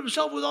offered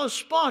himself without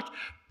spot,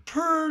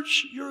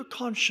 purge your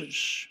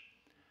conscience.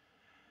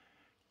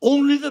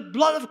 Only the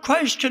blood of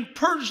Christ can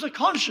purge the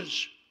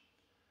conscience.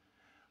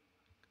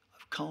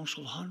 I've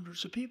counseled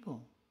hundreds of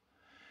people.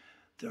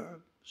 There are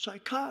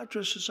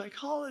psychiatrists and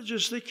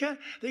psychologists.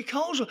 They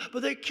counsel,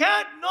 but they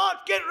can't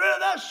not get rid of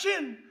that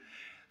sin.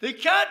 They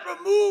can't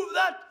remove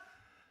that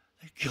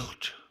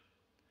guilt.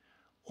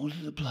 Only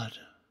the blood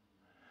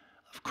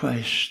of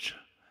Christ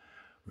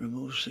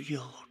removes the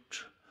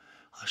guilt.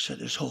 I said,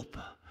 there's hope.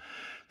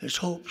 There's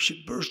hope.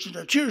 She burst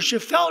into tears. She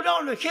fell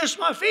down to kiss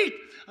my feet.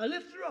 I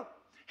lifted her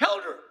up,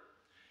 held her.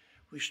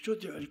 We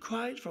stood there and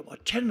cried for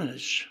about 10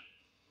 minutes.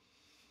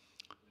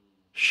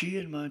 She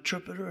and my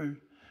interpreter and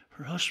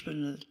her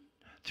husband and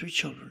 3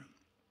 children.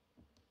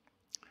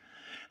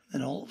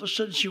 And all of a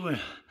sudden she went,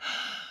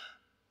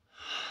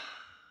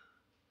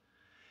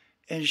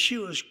 and she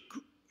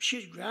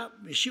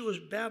grabbed me. She was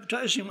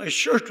baptizing my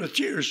shirt with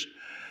tears.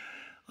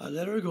 I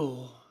let her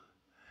go.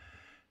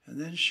 And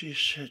then she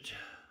said,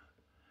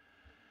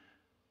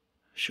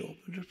 she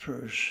opened her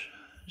purse.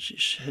 And she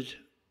said,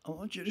 I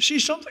want you to see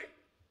something.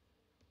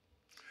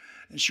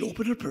 And she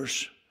opened her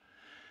purse.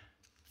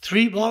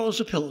 3 bottles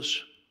of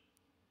pills.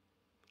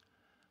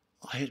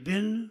 I had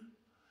been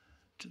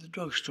to the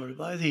drugstore to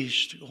buy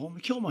these to go home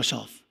and kill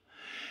myself.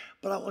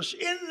 But I was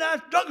in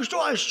that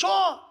drugstore. I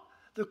saw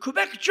the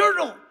Quebec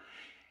Journal.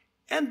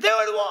 And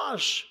there it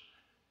was.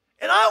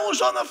 And I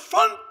was on the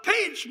front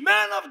page.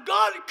 Man of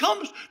God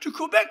comes to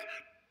Quebec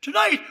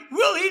tonight.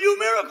 Will he do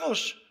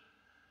miracles?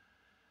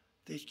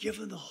 They'd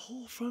given the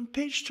whole front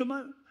page to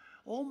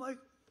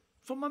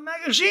from my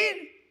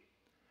magazine.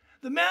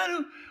 The man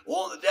who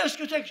owned the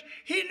discotheques,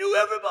 he knew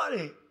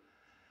everybody.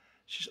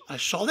 She said, I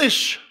saw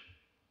this.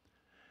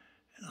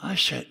 And I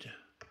said,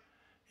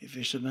 if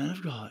he's a man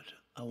of God,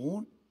 I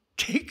won't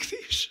take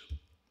these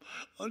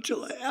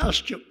until I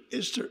ask him,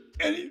 is there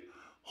any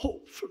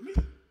hope for me?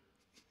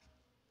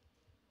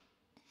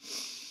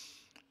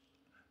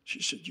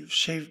 She said, you've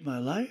saved my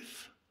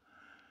life.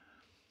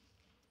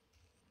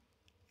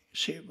 You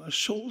saved my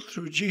soul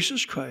through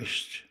Jesus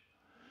Christ.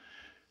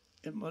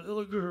 And my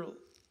little girl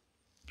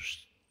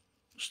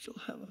still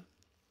have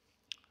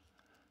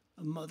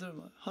a mother,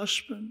 my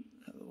husband,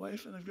 have a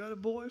wife, and I've got a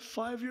boy,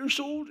 5 years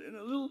old, in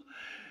a little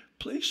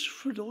place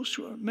for those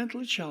who are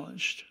mentally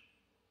challenged.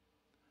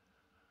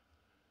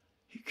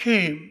 He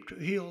came to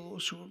heal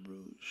those who are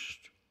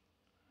bruised.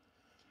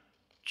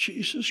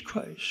 Jesus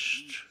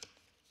Christ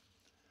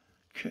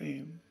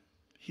came,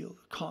 heal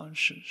the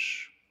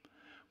conscience,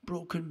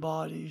 broken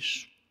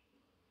bodies.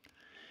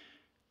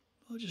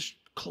 I'll just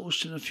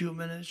close in a few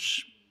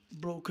minutes.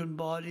 Broken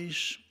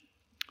bodies.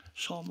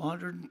 Psalm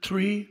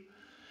 103.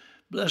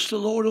 Bless the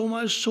Lord, O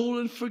my soul,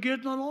 and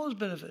forget not all his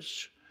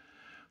benefits,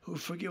 who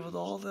forgiveth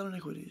all thy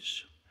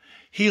iniquities,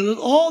 healeth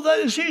all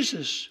thy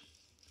diseases.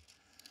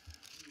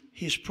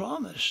 He's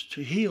promised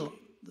to heal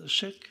the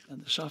sick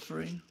and the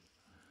suffering.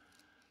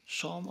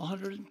 Psalm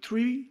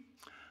 103.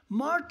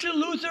 Martin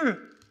Luther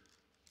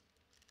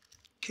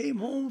came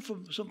home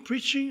from some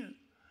preaching.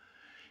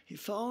 He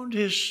found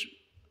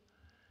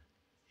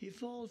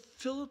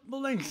Philip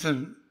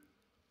Melanchthon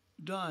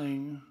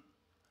dying.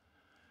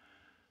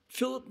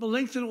 Philip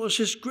Melanchthon was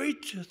his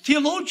great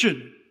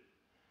theologian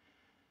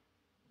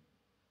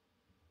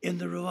in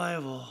the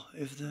revival,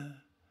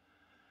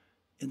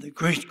 in the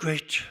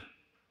great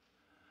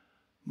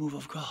move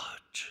of God.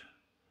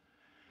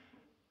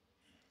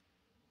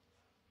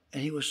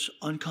 And he was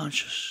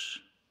unconscious,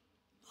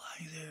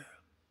 lying there.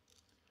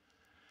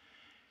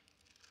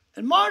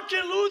 And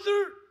Martin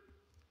Luther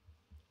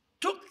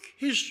took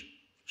his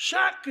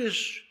sack,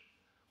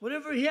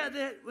 whatever he had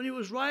there when he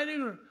was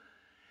riding, and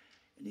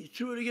he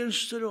threw it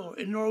against the door.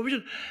 In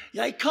Norwegian,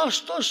 jeg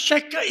kastet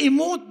sekka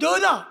imot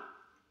døra.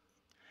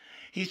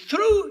 He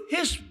threw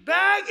his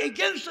bag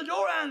against the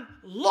door and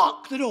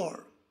locked the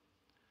door.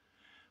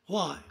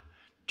 Why?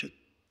 To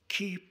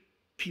keep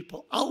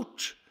people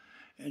out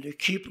and to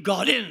keep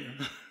God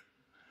in.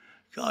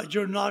 God,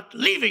 you're not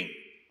leaving.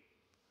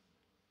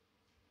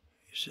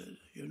 He said,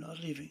 you're not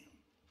leaving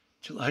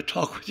till I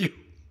talk with you.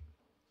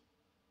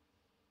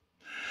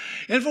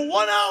 And for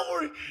 1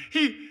 hour,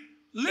 he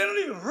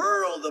literally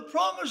hurled the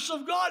promise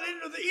of God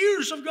into the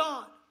ears of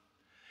God.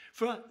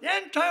 For an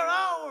entire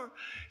hour,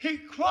 he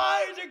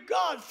cried to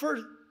God for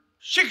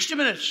 60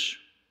 minutes.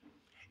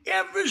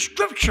 Every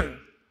scripture.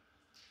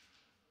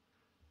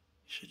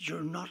 He said,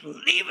 you're not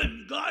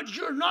leaving, God,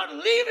 you're not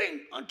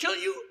leaving until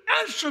you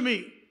answer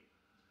me.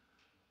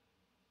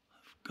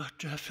 I've got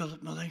to have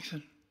Philip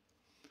Melanchthon,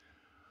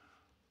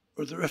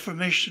 or the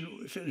Reformation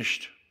will be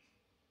finished.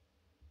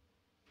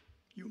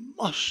 You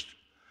must.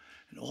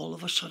 And all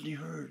of a sudden he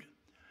heard,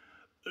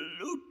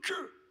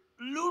 Luther,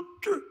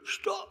 Luther,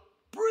 stop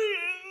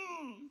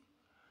praying.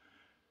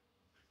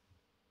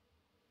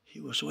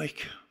 He was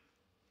awake.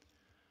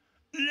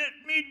 Let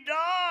me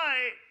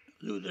die.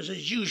 Luther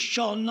says, you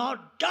shall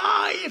not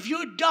die. If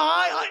you die,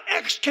 I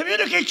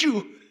excommunicate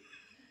you.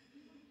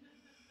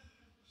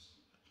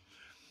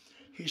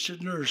 He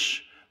said, nurse,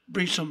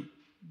 bring some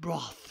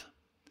broth.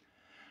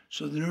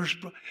 So the nurse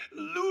brought,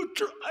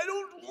 Luther, I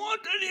don't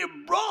want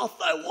any broth.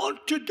 I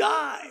want to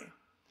die.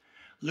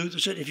 Luther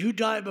said, if you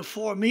die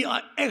before me,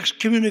 I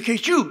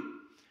excommunicate you.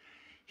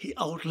 He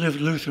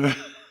outlived Luther.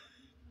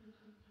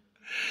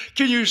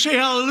 Can you say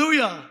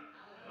hallelujah?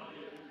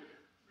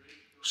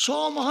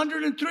 Psalm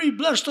 103,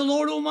 bless the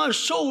Lord, O my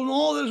soul, and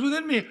all that is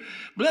within me.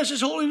 Bless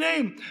his holy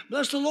name.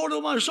 Bless the Lord, O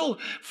my soul.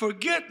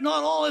 Forget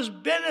not all his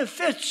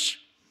benefits,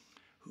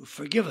 who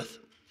forgiveth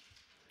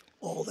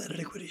all thy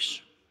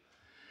iniquities,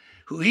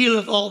 who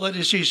healeth all thy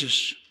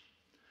diseases,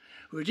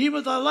 who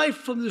redeemeth thy life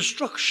from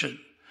destruction,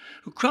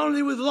 who crowneth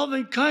thee with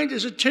loving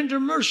kindness and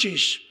tender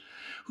mercies,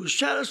 who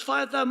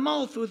satisfieth thy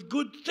mouth with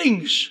good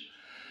things,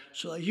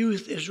 so thy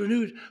youth is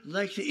renewed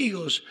like the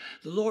eagles.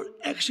 The Lord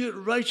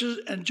executeth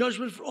righteousness and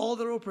judgment for all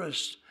that are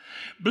oppressed.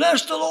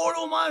 Bless the Lord,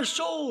 O my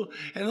soul,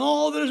 and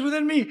all that is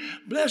within me.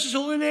 Bless his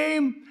holy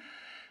name.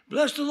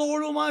 Bless the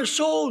Lord, O my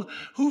soul,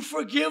 who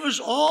forgives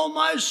all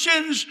my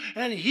sins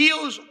and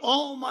heals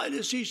all my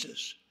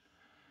diseases.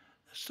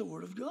 That's the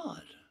word of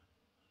God.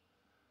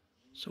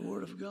 It's the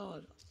word of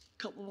God. A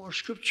couple more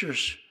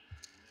scriptures.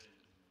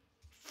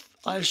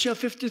 Isaiah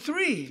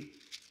 53.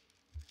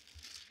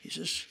 He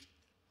says,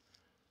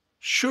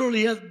 surely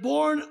he hath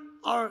borne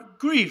our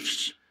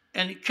griefs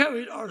and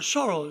carried our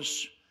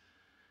sorrows.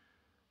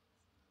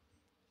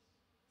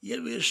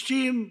 Yet we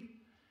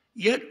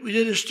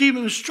did esteem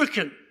him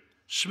stricken,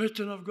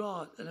 smitten of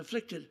God, and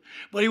afflicted.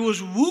 But he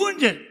was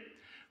wounded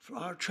for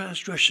our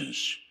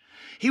transgressions.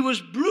 He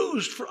was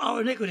bruised for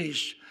our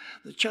iniquities.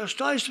 The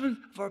chastisement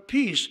of our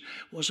peace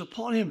was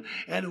upon him,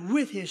 and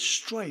with his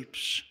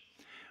stripes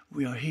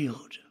we are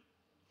healed.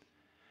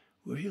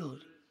 We're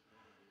healed.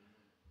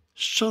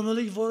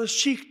 Sannelig våre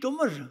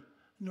sykdommer,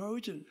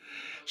 Norwegian.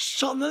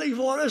 Sannelig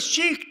våre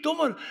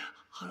sykdommer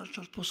har han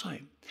tatt på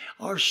seg.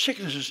 Our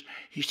sicknesses,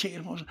 he's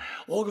taken upon himself.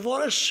 Og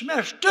våre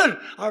smerter,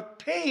 our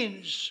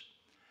pains,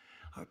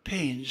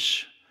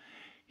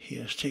 he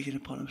has taken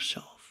upon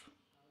himself.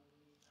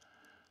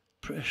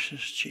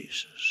 Precious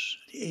Jesus.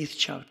 The 8th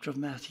chapter of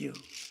Matthew.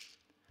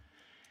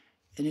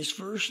 In his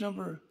verse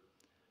number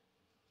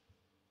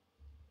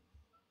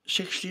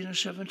 16 and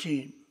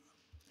 17.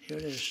 Here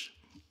it is.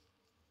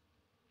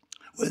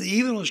 When the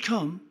evening was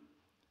come,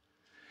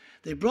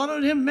 they brought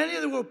unto him many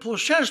that were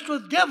possessed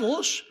with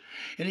devils,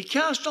 and he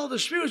cast out the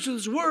spirits with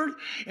his word,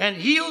 and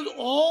healed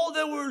all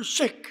that were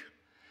sick,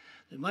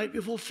 that might be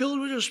fulfilled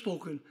which is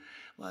spoken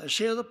by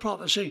Isaiah the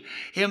prophet, saying,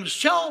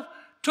 himself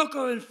took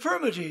our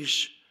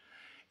infirmities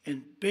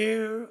and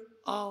bare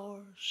our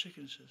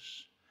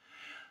sicknesses.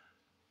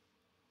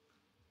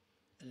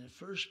 And in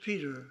 1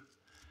 Peter,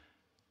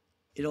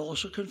 it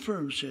also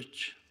confirms it.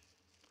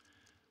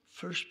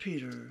 1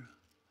 Peter,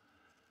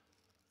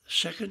 the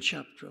 2nd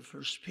chapter of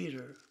 1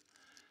 Peter,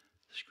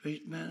 this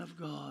great man of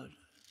God.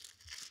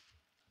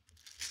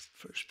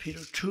 1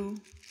 Peter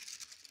 2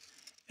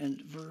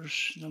 and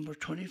verse number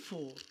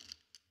 24.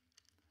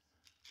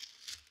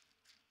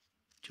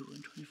 2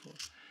 and 24.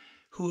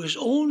 Who his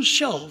own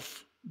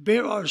self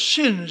bare our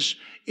sins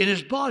in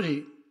his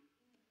body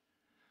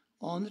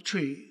on the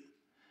tree,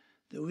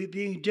 that we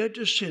being dead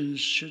to sins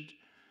should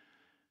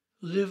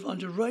live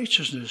unto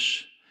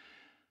righteousness,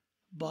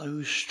 by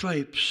whose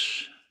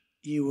stripes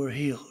ye were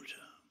healed.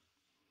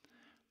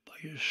 By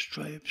your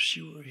stripes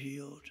you were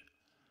healed.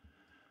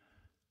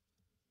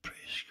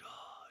 Praise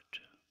God.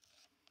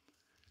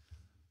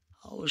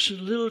 I was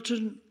in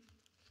Littleton,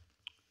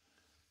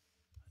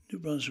 New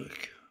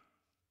Brunswick,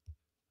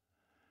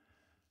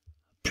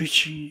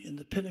 preaching in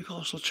the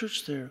Pentecostal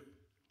church there,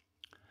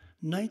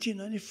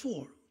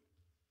 1994.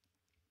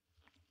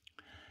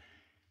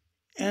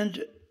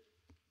 And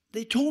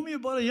they told me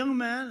about a young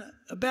man,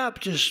 a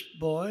Baptist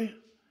boy,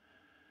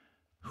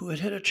 who had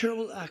had a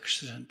terrible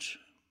accident.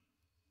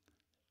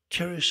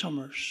 Terry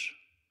Summers.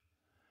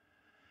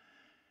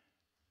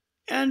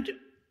 And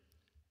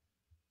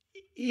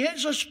he had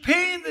such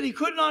pain that he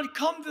could not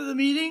come to the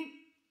meeting.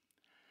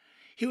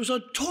 He was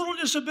on total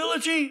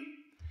disability.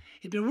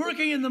 He'd been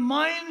working in the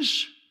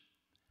mines.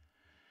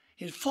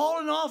 He had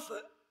fallen off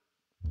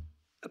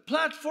a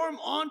platform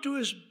onto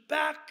his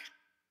back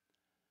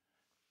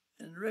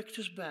and wrecked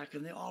his back.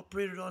 And they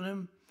operated on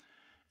him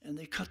and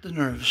they cut the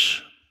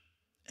nerves.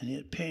 And he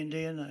had pain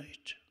day and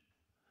night.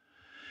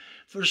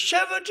 For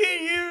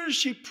 17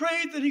 years, he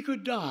prayed that he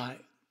could die.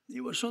 He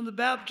was from the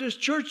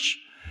Baptist church.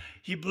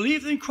 He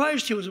believed in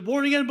Christ. He was a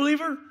born-again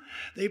believer.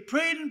 They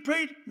prayed and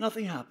prayed.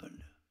 Nothing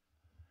happened.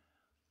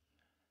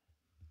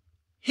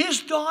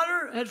 His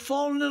daughter had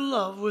fallen in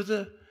love with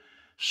the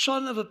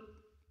son of a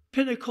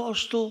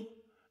Pentecostal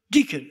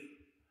deacon.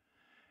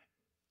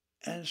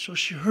 And so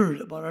she heard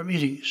about our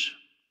meetings.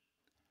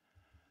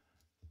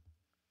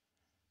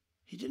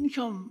 He didn't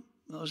come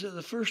I was there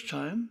the first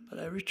time, but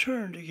I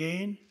returned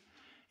again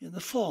in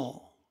the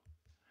fall.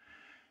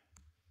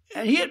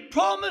 And he had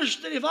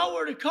promised that if I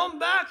were to come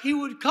back, he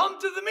would come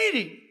to the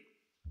meeting.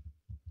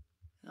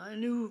 I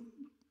knew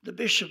the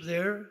bishop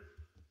there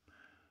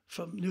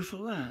from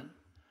Newfoundland.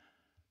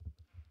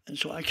 And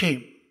so I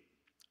came.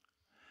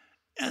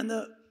 And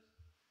the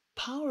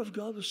power of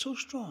God was so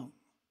strong.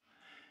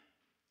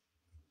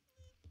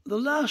 The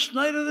last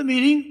night of the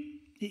meeting,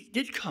 he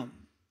did come.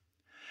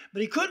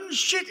 But he couldn't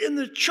sit in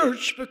the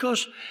church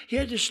because he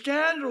had to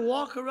stand or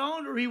walk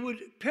around or he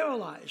would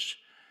paralyze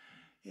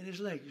in his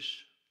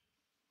legs.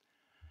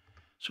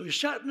 So he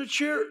sat in a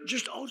chair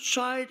just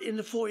outside in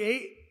the foyer.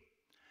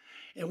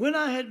 And when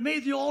I had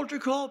made the altar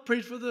call,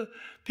 prayed for the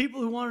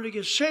people who wanted to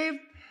get saved,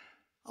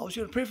 I was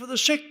going to pray for the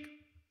sick.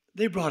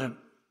 They brought him.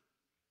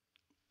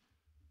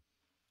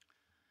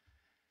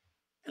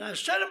 And I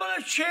set him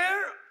on a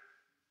chair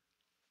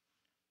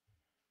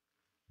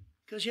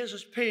because he has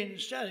this pain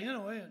standing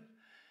anyway. And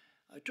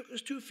I took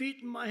his 2 feet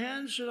in my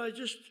hands and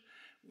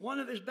one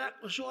of his back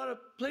was so out of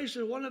place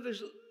that one of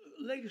his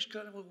legs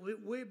kind of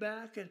went way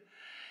back. And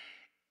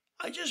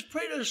I just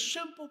prayed a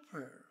simple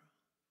prayer.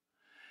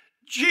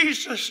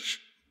 Jesus,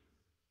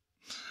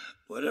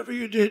 whatever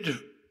you did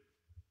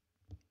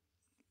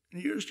in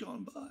years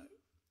gone by,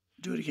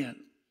 do it again.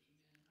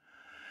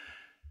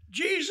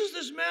 Jesus,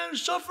 this man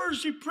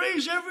suffers. He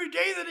prays every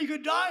day that he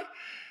could die.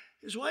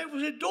 His wife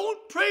said,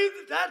 don't pray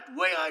that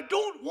way. I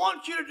don't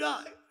want you to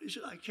die. He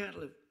said, I can't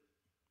live.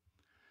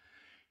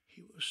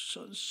 He was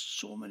on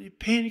so many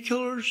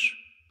painkillers.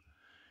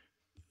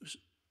 It was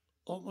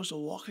almost a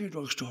walking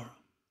drugstore.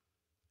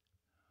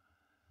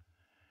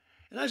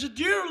 And I said,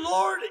 dear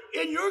Lord,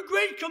 in your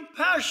great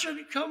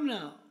compassion, come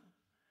now,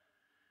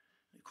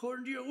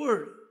 according to your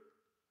word.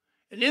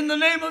 And in the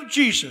name of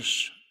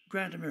Jesus,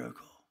 grant a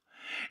miracle.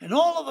 And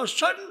all of a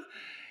sudden,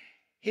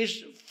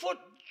 his foot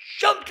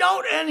jumped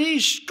out and he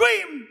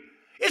screamed,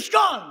 it's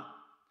gone.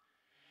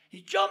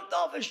 He jumped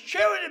off his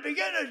chair and he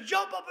began to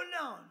jump up and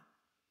down.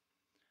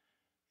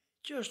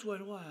 Just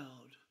went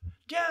wild,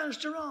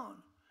 danced around.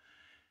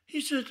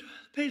 He said, the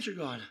pains are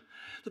gone.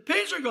 The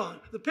pains are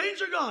gone. The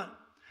pains are gone.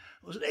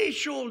 It was an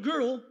 8-year-old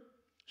girl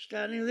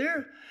standing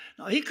there.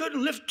 Now, he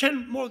couldn't lift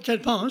more than 10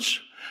 pounds.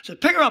 I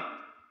said, pick her up.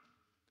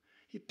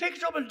 He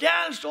picked her up and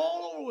danced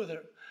all over with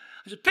her.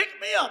 I said, pick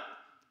me up.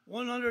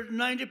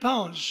 190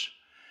 pounds.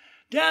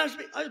 Danced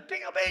me. I said,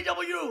 pick up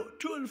AW,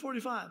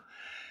 245.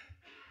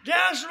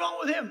 Danced around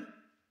with him.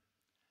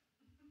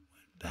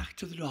 Went back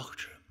to the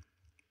doctor.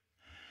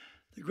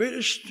 The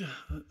greatest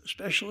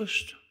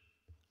specialist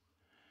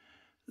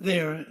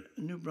there in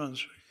New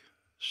Brunswick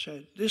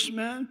said, this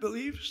man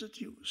believes that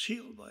he was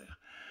healed by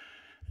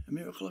a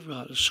miracle of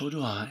God, and so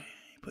do I.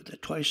 He put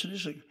that twice in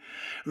his thing.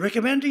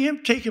 Recommending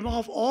him, take him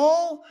off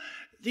all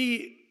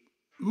the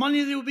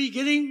money they will be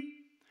getting.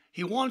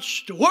 He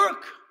wants to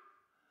work.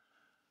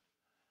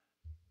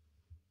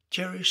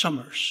 Jerry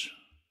Summers.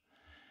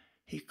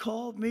 He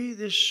called me,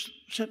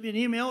 sent me an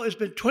email. It's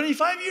been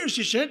 25 years,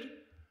 he said.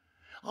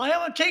 I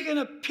haven't taken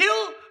a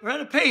pill or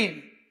had a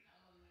pain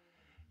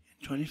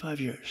in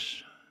 25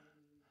 years.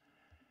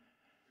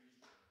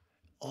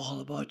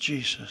 All about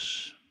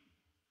Jesus.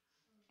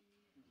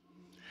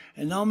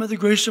 And now may the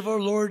grace of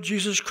our Lord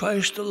Jesus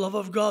Christ, the love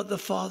of God the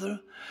Father,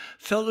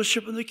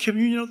 fellowship and the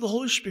communion of the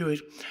Holy Spirit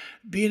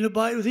be and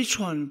abide with each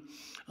one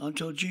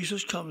until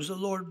Jesus comes. The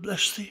Lord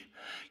bless thee,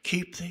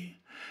 keep thee.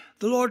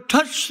 The Lord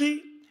touch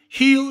thee,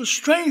 heal,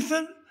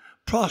 strengthen,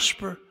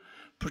 prosper,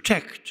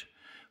 protect,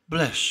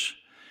 bless.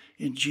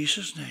 In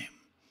Jesus' name,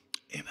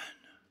 amen.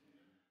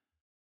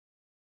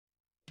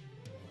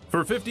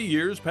 For 50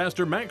 years,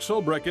 Pastor Max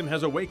Solbrekken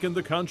has awakened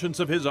the conscience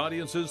of his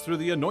audiences through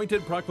the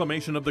anointed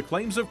proclamation of the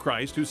claims of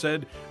Christ, who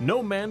said,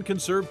 no man can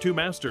serve 2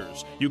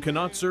 masters. You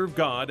cannot serve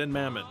God and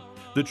mammon.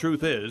 The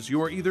truth is,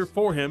 you are either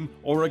for him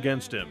or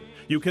against him.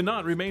 You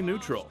cannot remain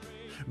neutral.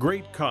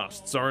 Great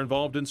costs are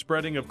involved in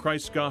spreading of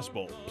Christ's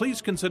gospel.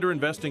 Please consider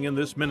investing in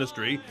this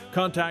ministry.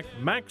 Contact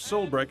Max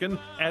Solbrekken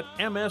at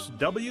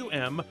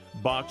MSWM,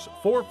 Box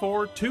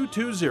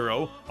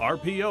 44220,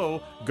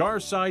 RPO,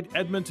 Garside,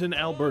 Edmonton,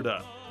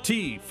 Alberta,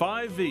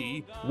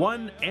 T5V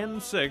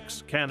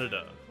 1N6,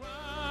 Canada.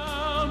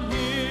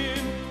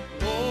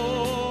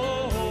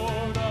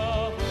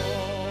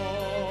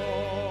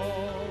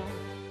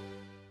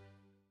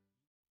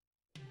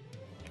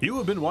 You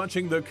have been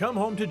watching the Come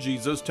Home to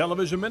Jesus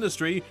television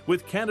ministry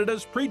with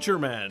Canada's preacher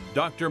man,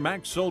 Dr.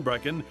 Max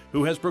Solbrekken,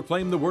 who has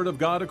proclaimed the Word of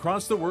God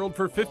across the world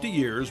for 50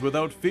 years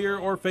without fear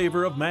or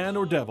favor of man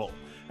or devil.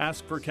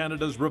 Ask for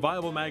Canada's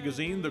revival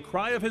magazine, The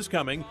Cry of His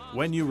Coming,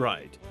 when you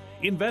write.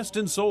 Invest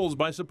in souls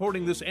by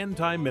supporting this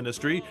end-time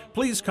ministry.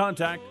 Please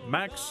contact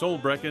Max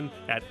Solbrekken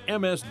at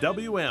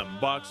MSWM,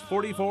 Box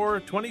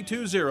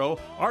 44220,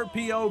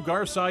 RPO,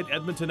 Garside,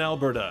 Edmonton,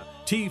 Alberta,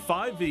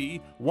 T5V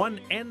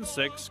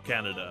 1N6,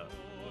 Canada.